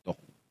pay-per-view to.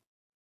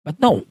 But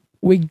no,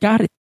 we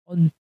got it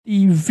on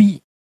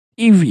TV.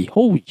 TV,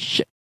 holy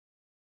shit.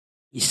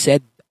 He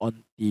said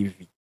on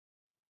TV.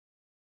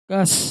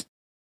 Because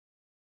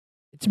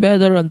it's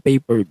better on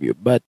pay-per-view.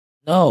 But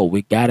no,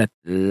 we got it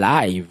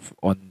live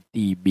on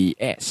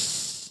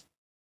TBS.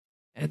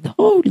 And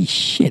holy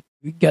shit,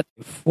 we got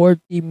a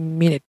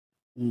 40-minute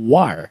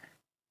war.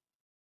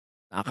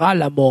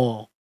 Nakala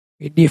mo,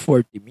 hindi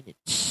 40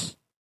 minutes.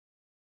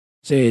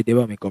 Kasi, di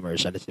ba, may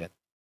commercials yan.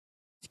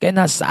 It's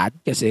kinda sad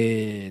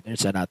kasi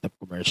there's a lot of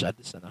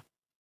commercials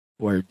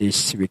for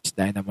this week's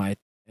Dynamite.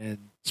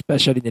 And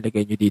especially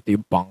nilagay nyo dito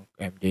yung Punk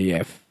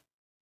MJF.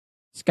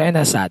 It's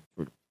kinda sad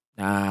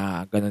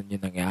na ganun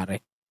yung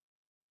nangyari.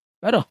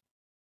 Pero,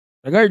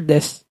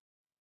 regardless,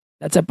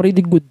 that's a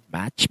pretty good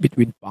match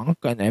between Punk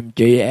and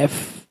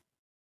MJF.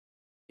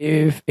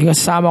 If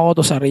ikasama ko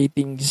to sa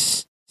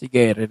ratings,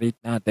 sige,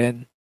 re-rate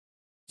natin.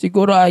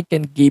 Siguro I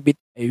can give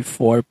it a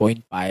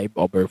 4.5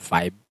 over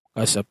 5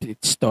 because of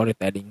its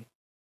storytelling.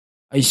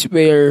 I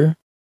swear,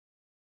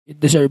 it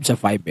deserves a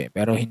 5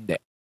 pero hindi.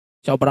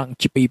 Sobrang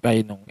chippy pa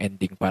yun nung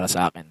ending para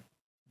sa akin.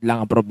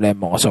 Lang ang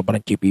problema ko,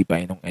 sobrang chippy pa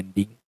yun nung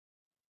ending.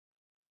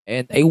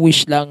 And I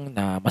wish lang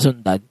na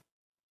masundan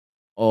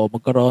o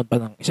magkaroon pa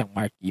ng isang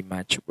marquee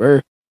match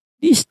where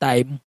this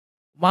time,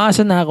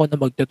 umaasa na ako na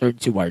magta-turn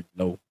si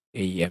Wardlow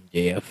kay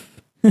MJF.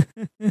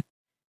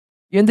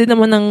 Yun din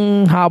naman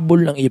ang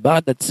habol ng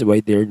iba. That's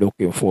why they're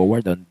looking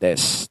forward on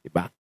this.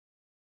 Diba?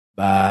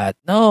 But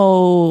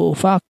no,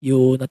 fuck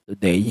you, not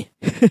today.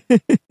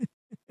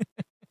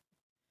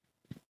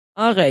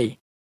 Okay,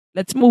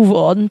 let's move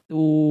on to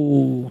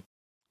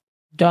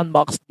Jon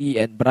Moxley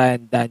and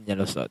Bryan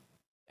Danielson.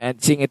 And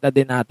singit na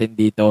din natin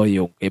dito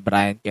yung kay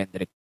Brian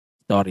Kendrick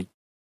story.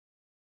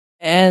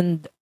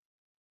 And,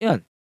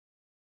 yun.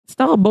 Let's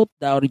talk about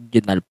the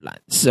original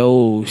plan.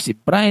 So, si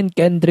Brian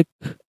Kendrick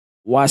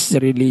was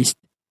released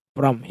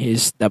from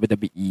his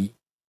WWE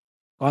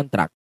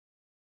contract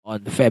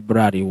on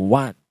February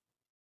 1.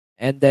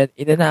 And then,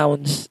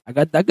 in-announce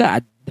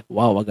agad-agad,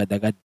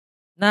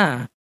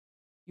 na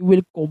he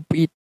will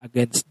compete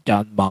against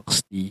Jon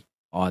Moxley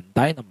on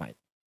Dynamite.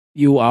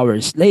 Few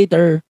hours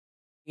later,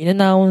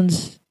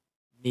 in-announce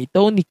ni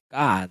Tony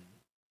Khan,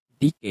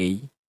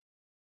 DK,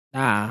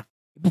 na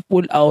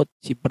ipupull out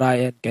si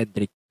Brian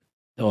Kendrick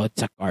doon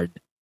sa card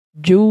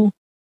due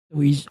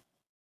to his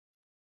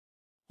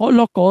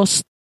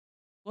Holocaust,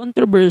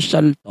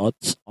 controversial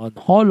thoughts on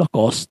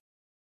Holocaust,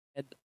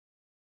 and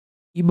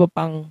iba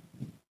pang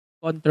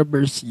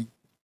controversy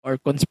or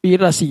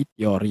conspiracy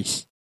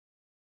theories.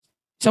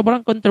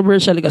 Sobrang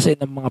controversial kasi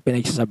ng mga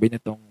pinagsasabi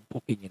nitong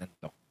pukinginan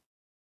to.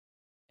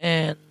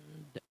 And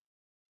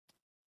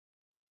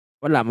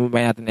wala,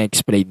 mamaya natin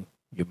na-explain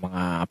yung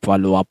mga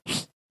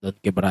follow-ups doon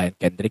kay Brian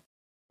Kendrick.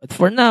 But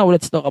for now,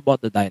 let's talk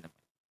about the Dynamite.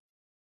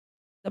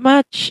 The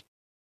match,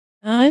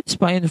 it's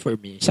fine for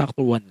me.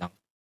 Sakto 1 lang.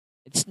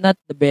 It's not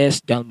the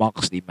best Jon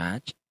Moxley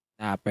match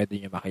na pwede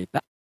nyo makita.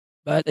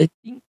 But I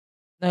think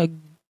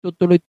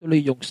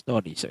nagtutuloy-tuloy yung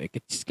story. So it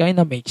kind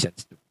of makes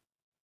sense to me.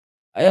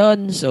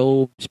 Ayun,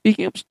 so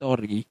speaking of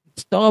story,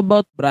 let's talk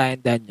about Bryan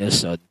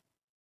Danielson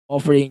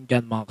offering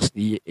Jon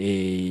Moxley a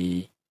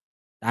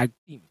tag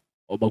team.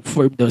 O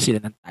mag-form daw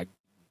sila ng tag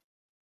team.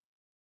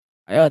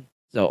 Ayun.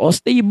 So,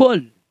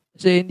 stable.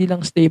 Kasi hindi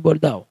lang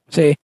stable daw.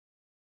 Kasi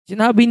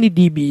sinabi ni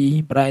DB,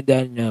 Bryan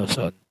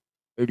Danielson,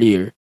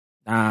 earlier,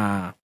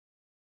 na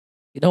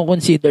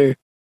ino-consider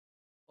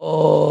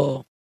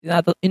o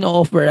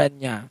ino-offeran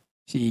niya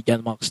si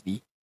Jon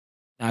Moxley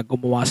na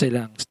gumawa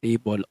sila ng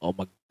stable o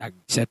mag-tag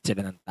set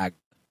sila ng tag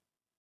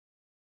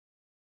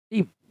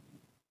team.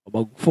 O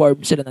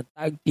mag-form sila ng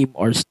tag team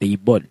or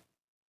stable.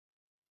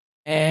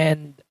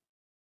 And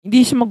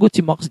hindi sumagot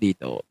si Mox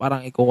dito.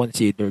 Parang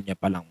i-consider niya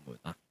pa lang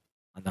muna.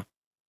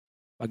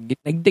 Pag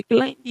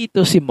nag-decline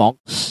dito si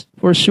Mox,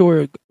 for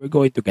sure, we're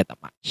going to get a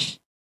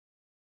match.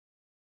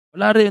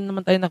 Wala rin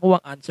naman tayo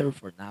nakuha ang answer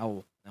for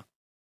now.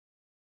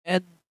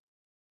 And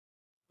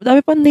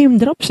madami pa name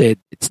drops eh.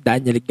 It's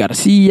Daniel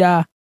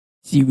Garcia,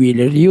 si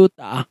Wheeler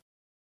Yuta,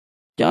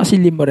 tsaka si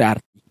Lee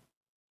Moriarty.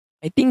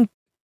 I think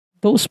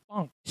those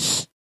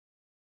punks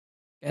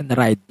can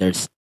ride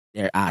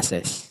their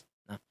asses.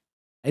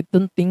 I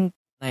don't think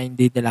na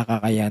hindi nila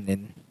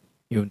kakayanin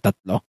yung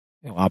 3,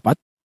 yung 4,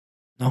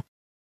 no?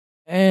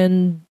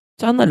 And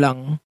sana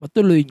lang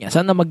matuloy niya.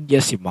 Sana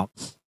mag-guess si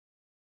Mox.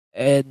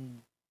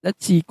 And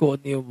let's see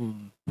kung ano yung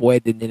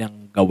pwede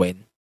nilang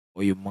gawin o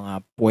yung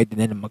mga pwede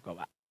nilang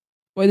magawa.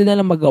 Pwede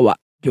nilang magawa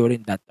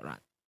during that run.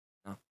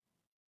 No?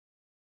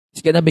 It's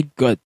gonna be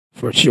good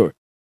for sure.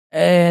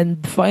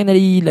 And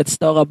finally, let's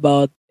talk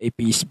about a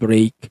peace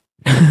break.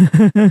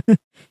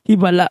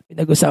 Himala,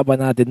 pinag-usapan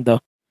natin to.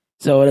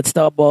 So let's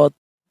talk about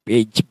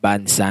Paige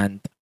Van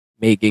Sant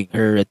making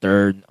her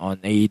return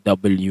on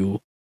AEW,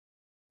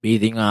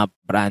 beating up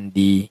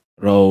Brandy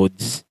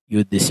Rhodes.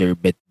 You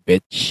deserve it,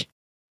 bitch.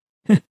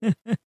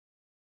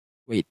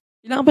 Wait,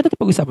 kailangan ba natin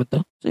pag-usapan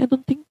to? So I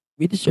don't think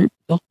we deserve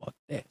to talk about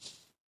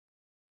this.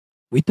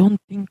 We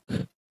don't think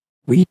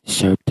we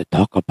deserve to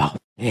talk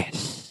about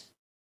this.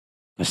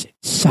 Because it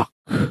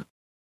sucks.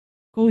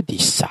 Cody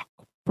suck.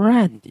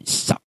 Brandy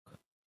suck.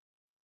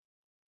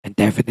 And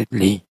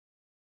definitely,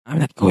 I'm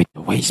not going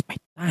to waste my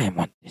time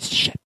on this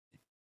shit.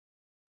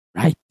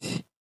 Right?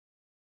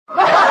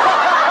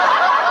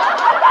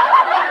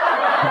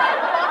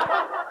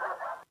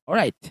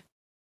 Alright.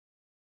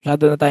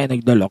 Masyado na tayo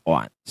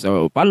nagdolokohan.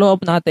 So, follow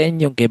up natin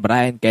yung kay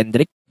Brian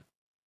Kendrick.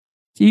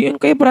 Yung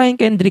kay Brian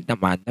Kendrick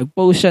naman,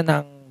 nag-post siya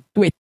ng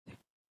tweet.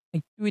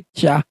 Nag-tweet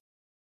siya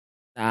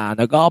na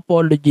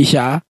nag-apology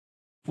siya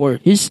for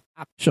his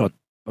action.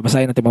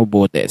 Babasahin natin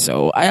mabuti.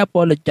 So, I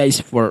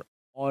apologize for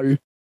all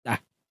the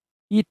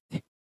heat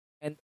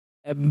and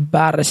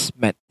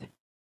embarrassment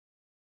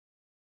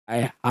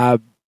I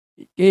have.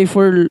 Okay,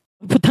 for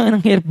putang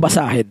ng hirap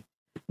basahin.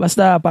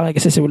 Basta pangay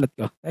kasi simulat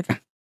ko. Teka.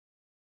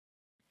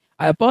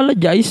 I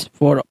apologize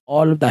for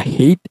all the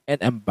hate and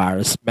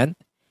embarrassment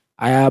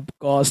I have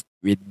caused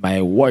with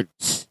my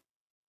words.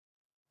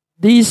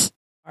 These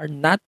are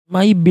not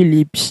my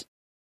beliefs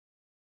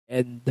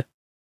and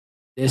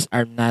these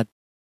are not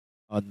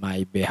on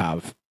my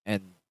behalf.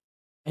 And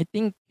I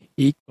think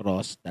he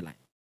crossed the line.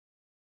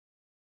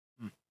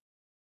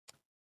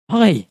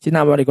 Okay,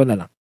 sinamari ko na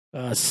lang.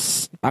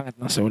 Kasi pangit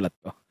ng sulat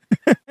ko.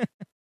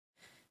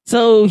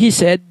 So, he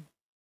said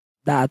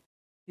that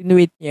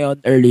tinuit niya yun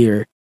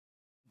earlier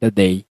the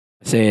day.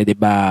 Kasi, di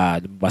ba,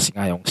 lumabas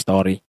nga yung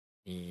story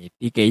ni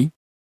TK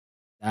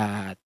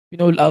that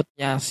pinull out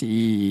niya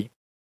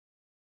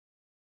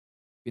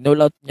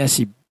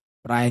si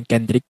Brian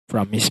Kendrick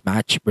from his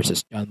match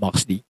versus John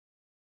Moxley.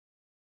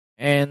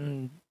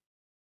 And,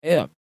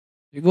 ayun,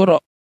 siguro,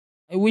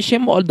 I wish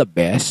him all the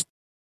best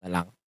na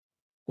lang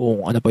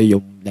kung ano pa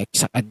yung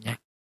next sa kanya.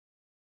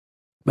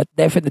 But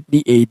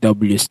definitely,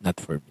 AEW is not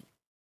for me.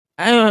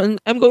 I'm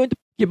going to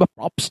give a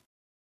props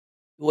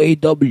to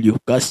AEW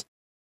because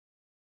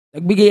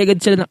nagbigay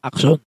agad sila ng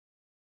action.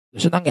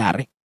 Gusto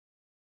nangyari.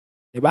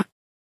 Diba?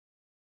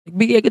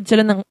 Nagbigay agad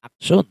sila ng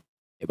action.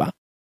 Diba?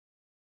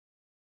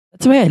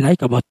 That's why I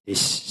like about this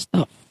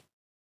stuff.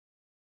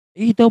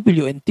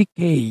 AEW and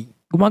TK,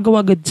 gumagawa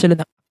agad sila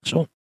ng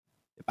action.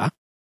 Diba?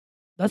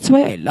 That's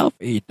why I love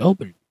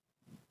AEW.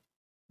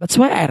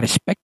 That's why I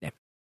respect them.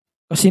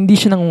 Kasi hindi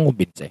siya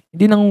nangungumbinse.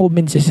 Hindi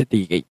nangungumbinse sa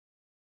TK.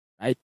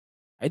 Right?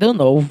 I don't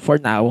know for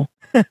now.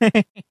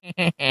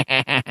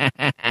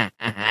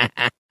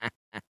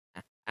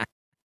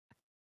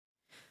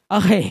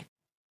 Okay.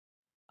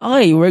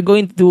 Okay, we're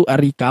going to do a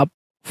recap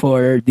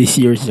for this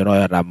year's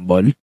Royal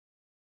Rumble.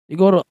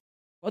 Siguro,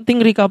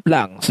 konting recap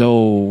lang.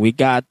 So, we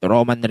got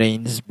Roman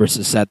Reigns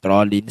versus Seth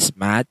Rollins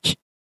match.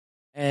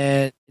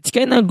 And it's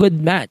kind of a good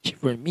match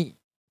for me.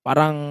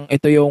 Parang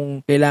ito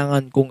yung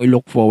kailangan kong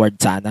i-look forward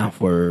sana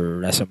for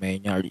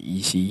WrestleMania or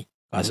EC.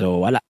 Kaso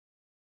wala.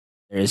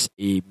 There's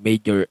a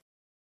major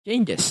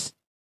changes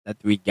that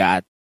we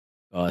got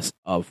because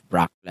of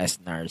Brock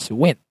Lesnar's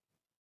win.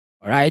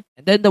 Alright?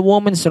 And then the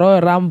Women's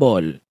Royal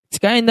Rumble. It's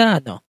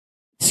kinda,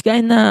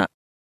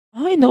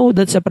 I know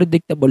that's a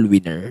predictable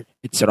winner.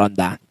 It's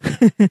Ronda.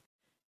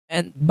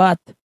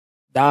 But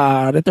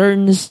the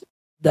returns,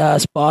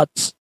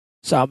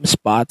 some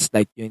spots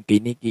like yung kay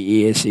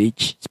Nikki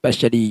ASH,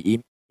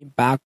 especially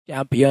Impact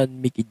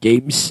Champion Mickey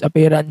James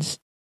appearance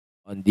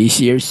on this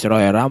year's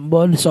Royal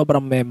Rumble,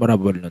 sobrang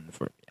memorable nun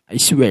for me. I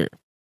swear.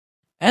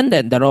 And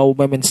then the Raw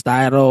Women's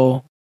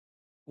title,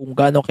 kung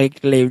gaano kay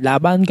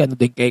laban, gaano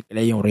din kay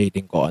yung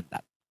rating ko on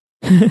that.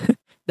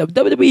 The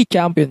WWE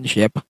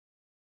Championship,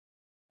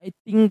 I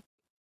think,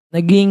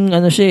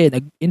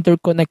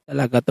 nag-interconnect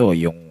talaga to,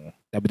 yung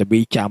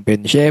WWE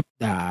Championship,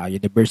 the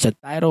Universal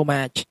title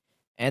match,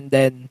 and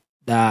then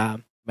the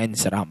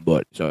Men's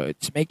Rumble. So, it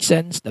makes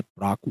sense that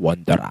Brock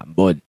won the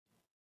Rumble.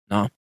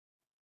 No?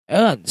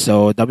 Ayan,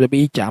 so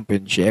WWE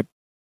Championship,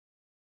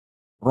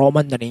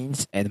 Roman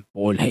Reigns and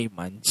Paul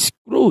Heyman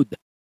screwed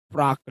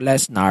Brock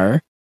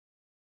Lesnar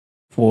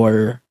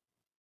for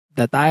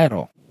the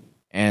title.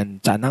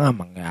 And sana nga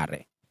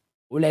mangyari.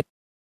 Ulit.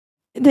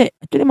 Hindi,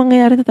 actually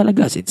mangyayari na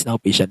talaga since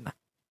na-official na.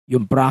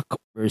 Yung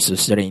Brock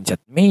versus Reigns at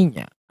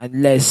Mania.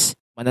 Unless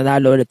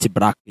mananalo ulit si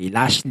Brock kay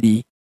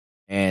Lashley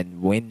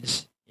and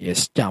wins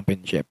his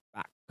championship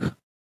back.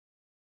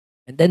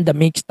 And then the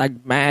mixed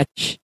tag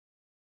match,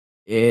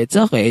 it's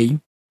okay.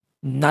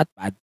 Not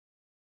bad.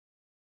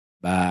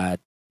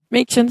 But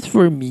makes sense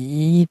for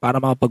me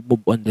para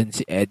makapag-move on din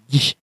si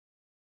Edge.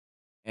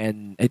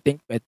 And I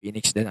think Beth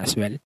Phoenix din as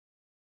well.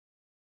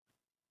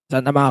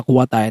 Sana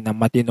makakuha tayo ng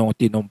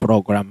matinong-tinong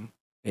program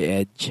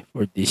kay Edge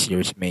for this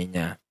year's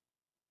Mania.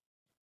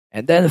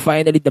 And then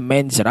finally, the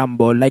Men's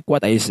Rumble, like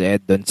what I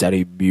said dun sa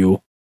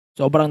review,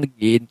 sobrang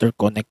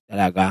nag-interconnect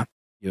talaga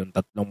yung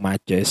tatlong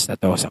matches na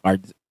to sa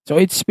card. So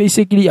it's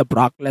basically a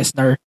Brock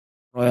Lesnar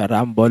Royal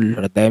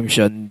Rumble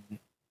redemption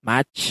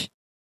match.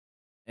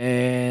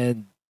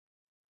 And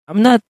I'm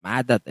not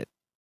mad at it.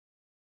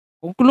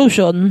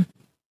 Conclusion,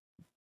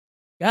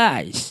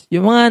 guys,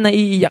 yung mga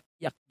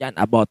naiiyak-iyak dyan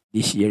about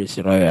this year's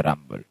Royal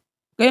Rumble,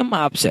 kaya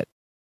ma-upset.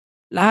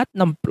 Lahat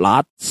ng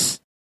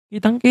plots,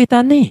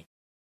 kitang-kita na eh.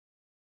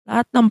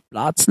 Lahat ng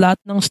plots,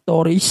 lahat ng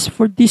stories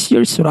for this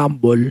year's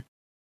Rumble,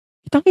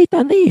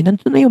 kitang-kita na eh.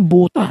 Nandun na yung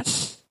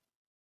butas.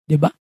 Di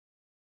ba?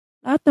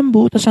 Lahat ng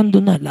butas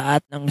andun na.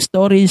 Lahat ng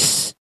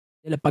stories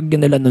nilapag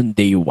nila noong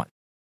day 1.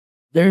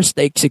 There's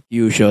the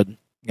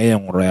execution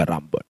ngayong Royal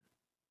Rumble.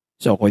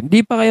 So, kung hindi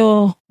pa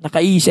kayo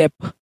nakaisip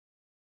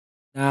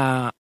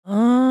na,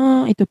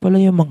 ito pala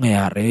yung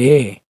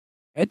mangyayari.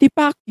 Eh, di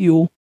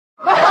Pacquiao.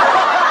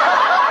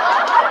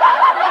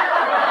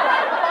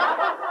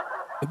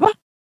 Diba?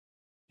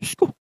 Diyos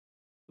ko.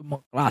 Itong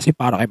mga klase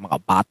para kay mga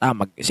bata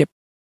mag-isip.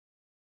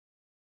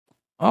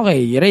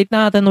 Okay, rate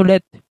natin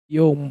ulit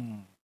yung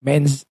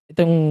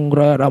itong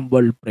Royal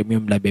Rumble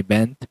Premium Live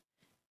Event.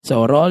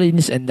 So,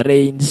 Rollins and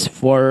Reigns,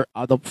 4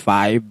 out of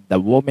 5. The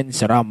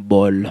Women's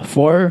Rumble,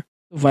 4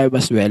 to 5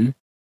 as well.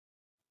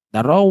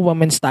 The Raw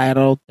Women's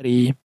Title,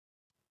 3.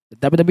 The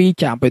WWE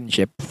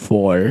Championship,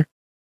 4.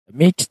 The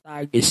Mixed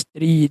Tag is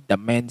 3. The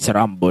Men's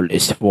Rumble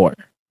is 4.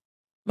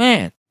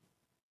 Man.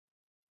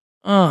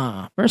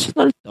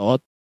 Personal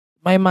thought,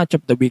 my match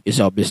of the week is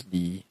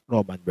obviously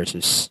Roman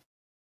versus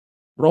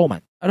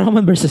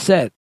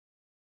Seth.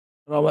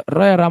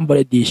 Royal Rumble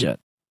Edition.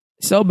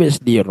 It's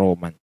obviously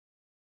Roman.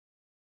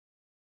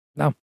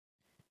 Now,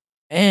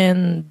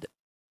 and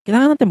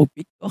kailangan natin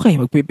mag-pick. Okay,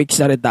 mag-picks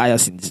na rin tayo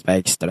since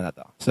extra na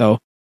to. So,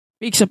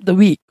 picks of the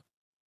week.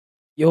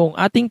 Yung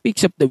ating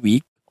picks of the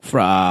week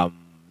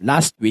from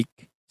last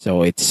week.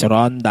 So, it's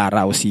Ronda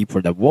Rousey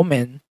for the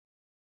women,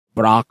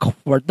 Brock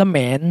for the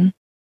men,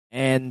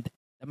 and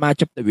the match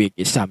of the week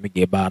is Sammy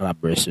Guevara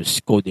versus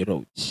Cody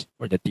Rhodes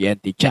for the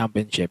TNT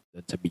Championship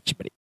doon sa Beach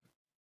Break.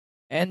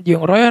 And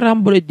yung Royal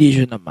Rumble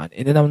Edition naman,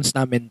 in-announce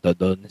namin to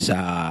doon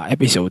sa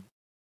episode.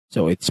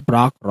 So, it's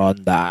Brock,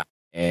 Ronda,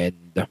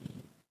 and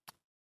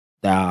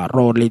the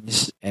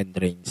Rollins and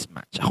Reigns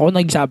match. Ako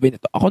nagsabi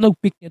nito. Ako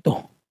nag-pick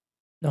nito.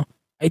 No?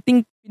 I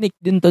think pinik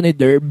din to ni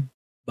Derb,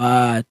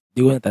 but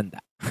di ko natanda.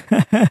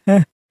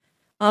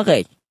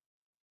 Okay.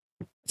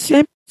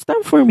 It's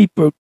time for me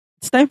to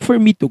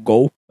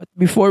go. But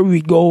before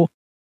we go,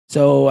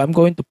 so I'm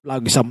going to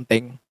plug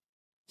something.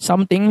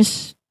 Some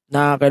things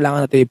na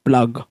kailangan natin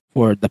i-plug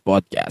for the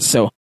podcast.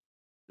 So,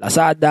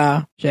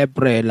 Lazada,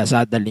 syempre,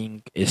 Lazada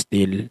link is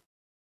still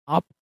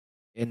up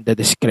in the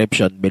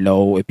description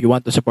below. If you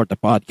want to support the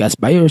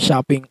podcast by your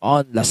shopping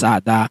on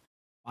Lazada,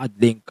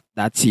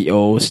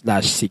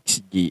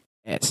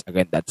 podlink.co/6gs.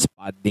 Again, that's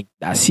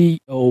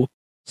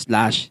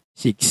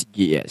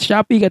podlink.co/6gs.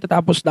 Shopee,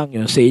 katatapos lang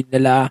yung sale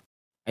nila.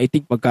 I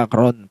think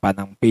magkakaroon pa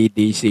ng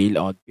payday sale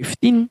on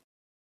 15.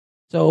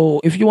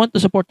 So, if you want to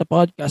support the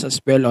podcast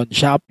as well on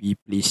Shopee,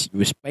 please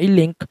use my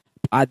link,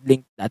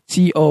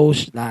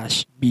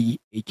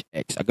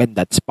 podlink.co/bhx. Again,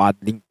 that's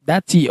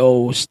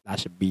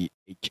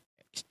podlink.co/bhx.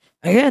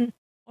 Again,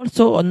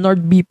 also on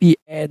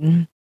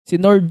NordVPN, si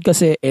Nord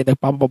kasi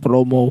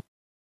nagpapapromo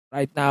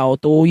right now,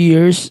 2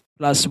 years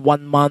plus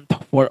 1 month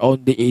for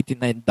only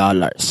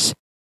 $89.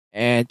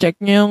 And check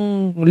nyo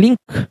yung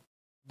link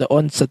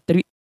doon sa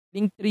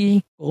link 3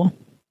 ko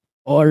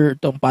or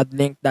itong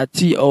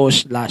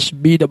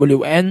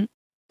podlink.co/bwn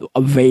to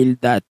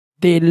avail that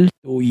deal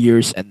 2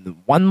 years and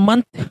 1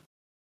 month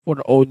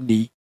for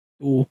only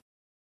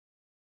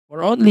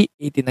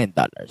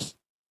 $89.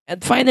 And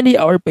finally,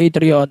 our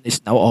Patreon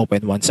is now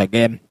open once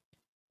again.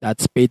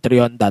 That's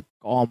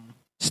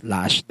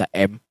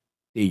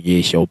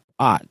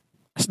patreon.com/themtjshowpod.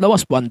 As low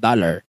as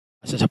 $1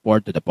 as a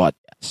support to the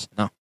podcast.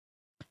 No?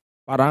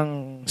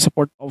 Parang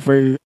support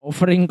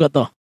offering ko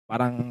to.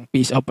 Parang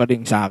peace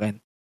offering sa akin.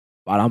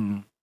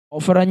 Parang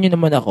offeran nyo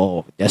naman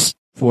ako just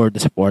for the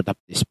support of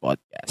this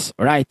podcast.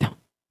 Alright?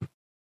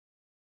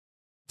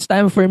 It's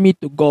time for me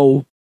to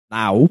go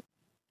now.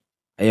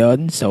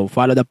 Ayun, so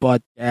follow the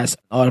podcast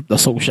on all of the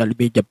social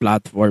media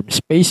platforms,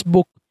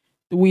 Facebook,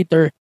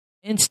 Twitter,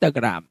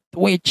 Instagram,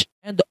 Twitch,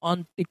 and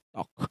on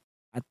TikTok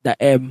at the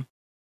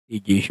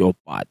MTG Show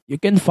Pod. You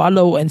can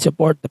follow and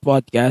support the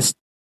podcast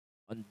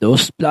on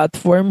those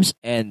platforms,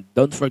 and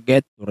don't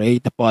forget to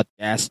rate the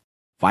podcast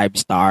 5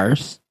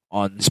 stars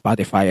on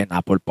Spotify and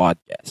Apple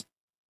Podcasts.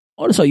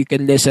 Also, you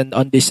can listen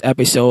on this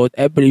episode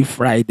every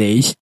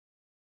Fridays,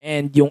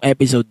 and yung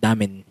episode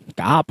namin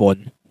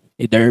kahapon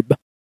ni Derb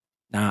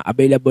na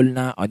available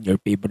na on your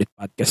favorite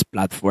podcast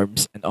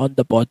platforms and on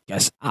the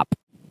podcast app,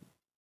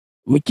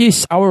 which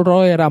is our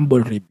Royal Rumble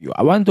review.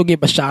 I want to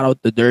give a shout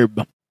out to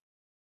Derb.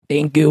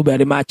 Thank you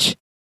very much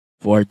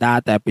for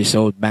that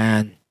episode,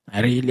 man.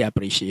 I really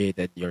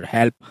appreciated your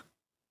help,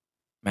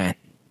 man.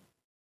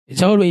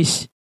 It's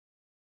always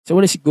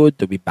good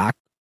to be back.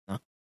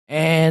 No?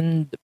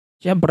 And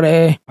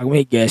syempre, pag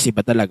may guest,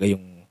 iba talaga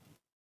yung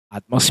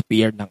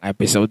atmosphere ng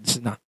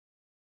episodes na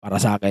para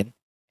sa akin.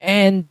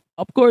 And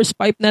of course,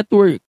 Pipe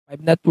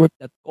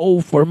Network.co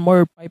for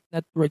more Pipe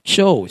Network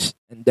shows.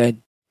 And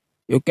then,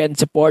 you can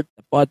support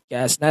the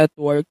podcast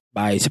network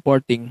by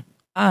supporting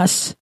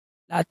us.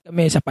 Lahat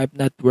kami sa Pipe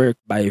Network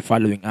by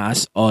following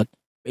us on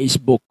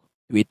Facebook,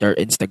 Twitter,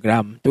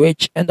 Instagram,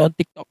 Twitch, and on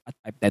TikTok at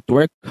Pipe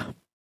Network.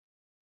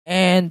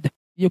 And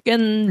you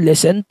can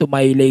listen to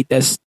my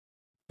latest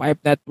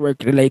Pipe Network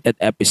related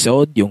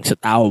episode, yung Sa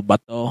Tao Ba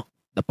To,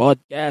 the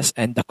podcast,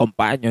 and the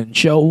companion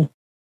show.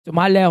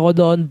 Sumali ako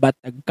doon, but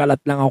nagkalat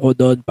lang ako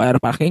doon para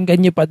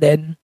pakinggan nyo pa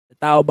din the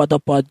Tao Ba To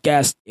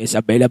Podcast is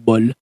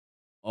available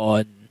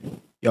on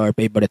your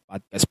favorite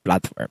podcast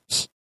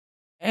platforms.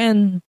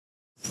 And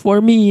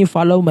for me,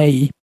 follow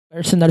my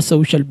personal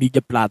social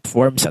media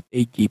platforms at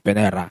AG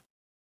Penera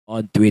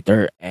on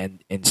Twitter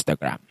and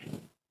Instagram.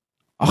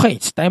 Okay,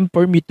 it's time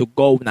for me to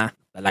go na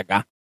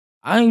talaga.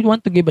 I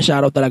want to give a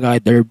shout out talaga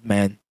kay Derb,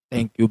 man.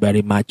 Thank you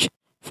very much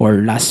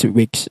for last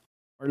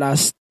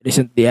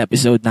recently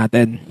episode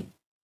natin.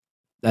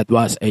 That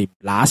was a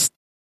blast.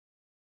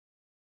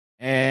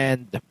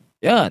 And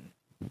yun,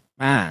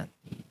 man.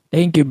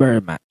 Thank you very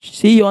much.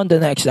 See you on the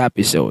next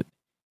episode.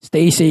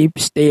 Stay safe,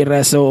 stay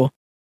reso,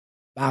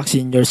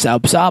 vaccine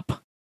yourselves up.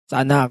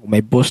 Sana kung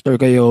may booster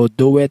kayo,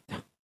 do it.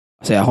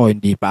 Kasi ako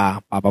hindi pa,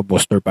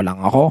 papabooster pa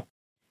lang ako.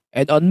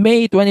 And on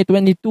May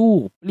 2022,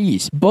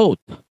 please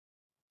vote.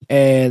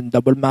 And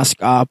double mask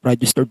up,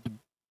 register to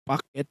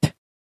packet.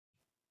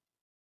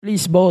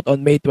 Please vote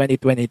on May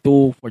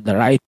 2022 for the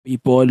right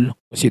people.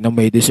 Kung sino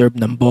may deserve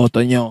ng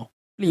boto nyo,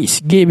 please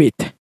give it.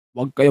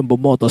 Huwag kayong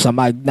bumoto sa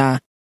Magna.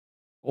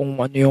 Kung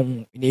ano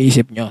yung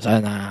iniisip nyo,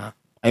 sana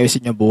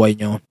ayusin nyo buhay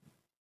nyo.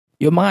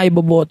 Yung mga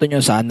iboboto nyo,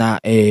 sana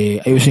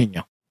ayusin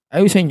nyo.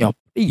 Ayusin nyo,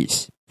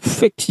 please.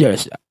 Fix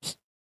yourselves.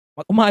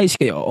 Umayos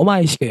kayo.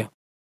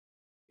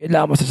 Yun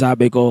lang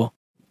masasabi ko.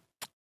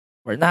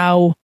 For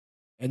now,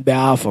 on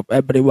behalf of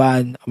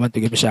everyone, I want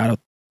to give a shout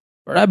out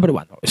for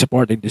everyone who is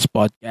supporting this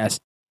podcast.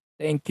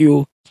 Thank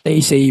you.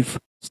 Stay safe.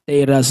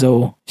 Stay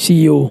raso.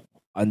 See you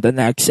on the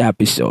next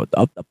episode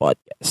of the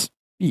podcast.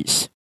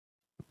 Peace.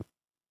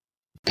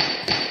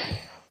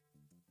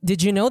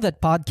 Did you know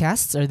that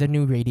podcasts are the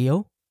new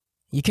radio?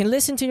 You can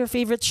listen to your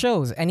favorite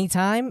shows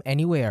anytime,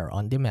 anywhere,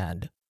 on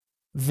demand.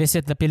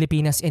 Visit the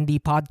Pilipinas Indie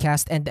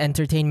Podcast and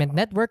Entertainment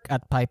Network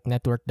at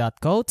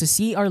pipenetwork.co to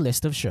see our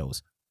list of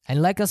shows.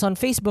 And like us on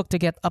Facebook to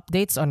get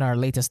updates on our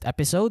latest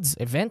episodes,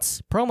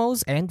 events,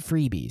 promos, and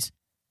freebies.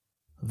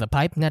 The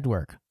Pipe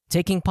Network,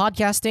 taking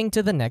podcasting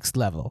to the next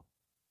level.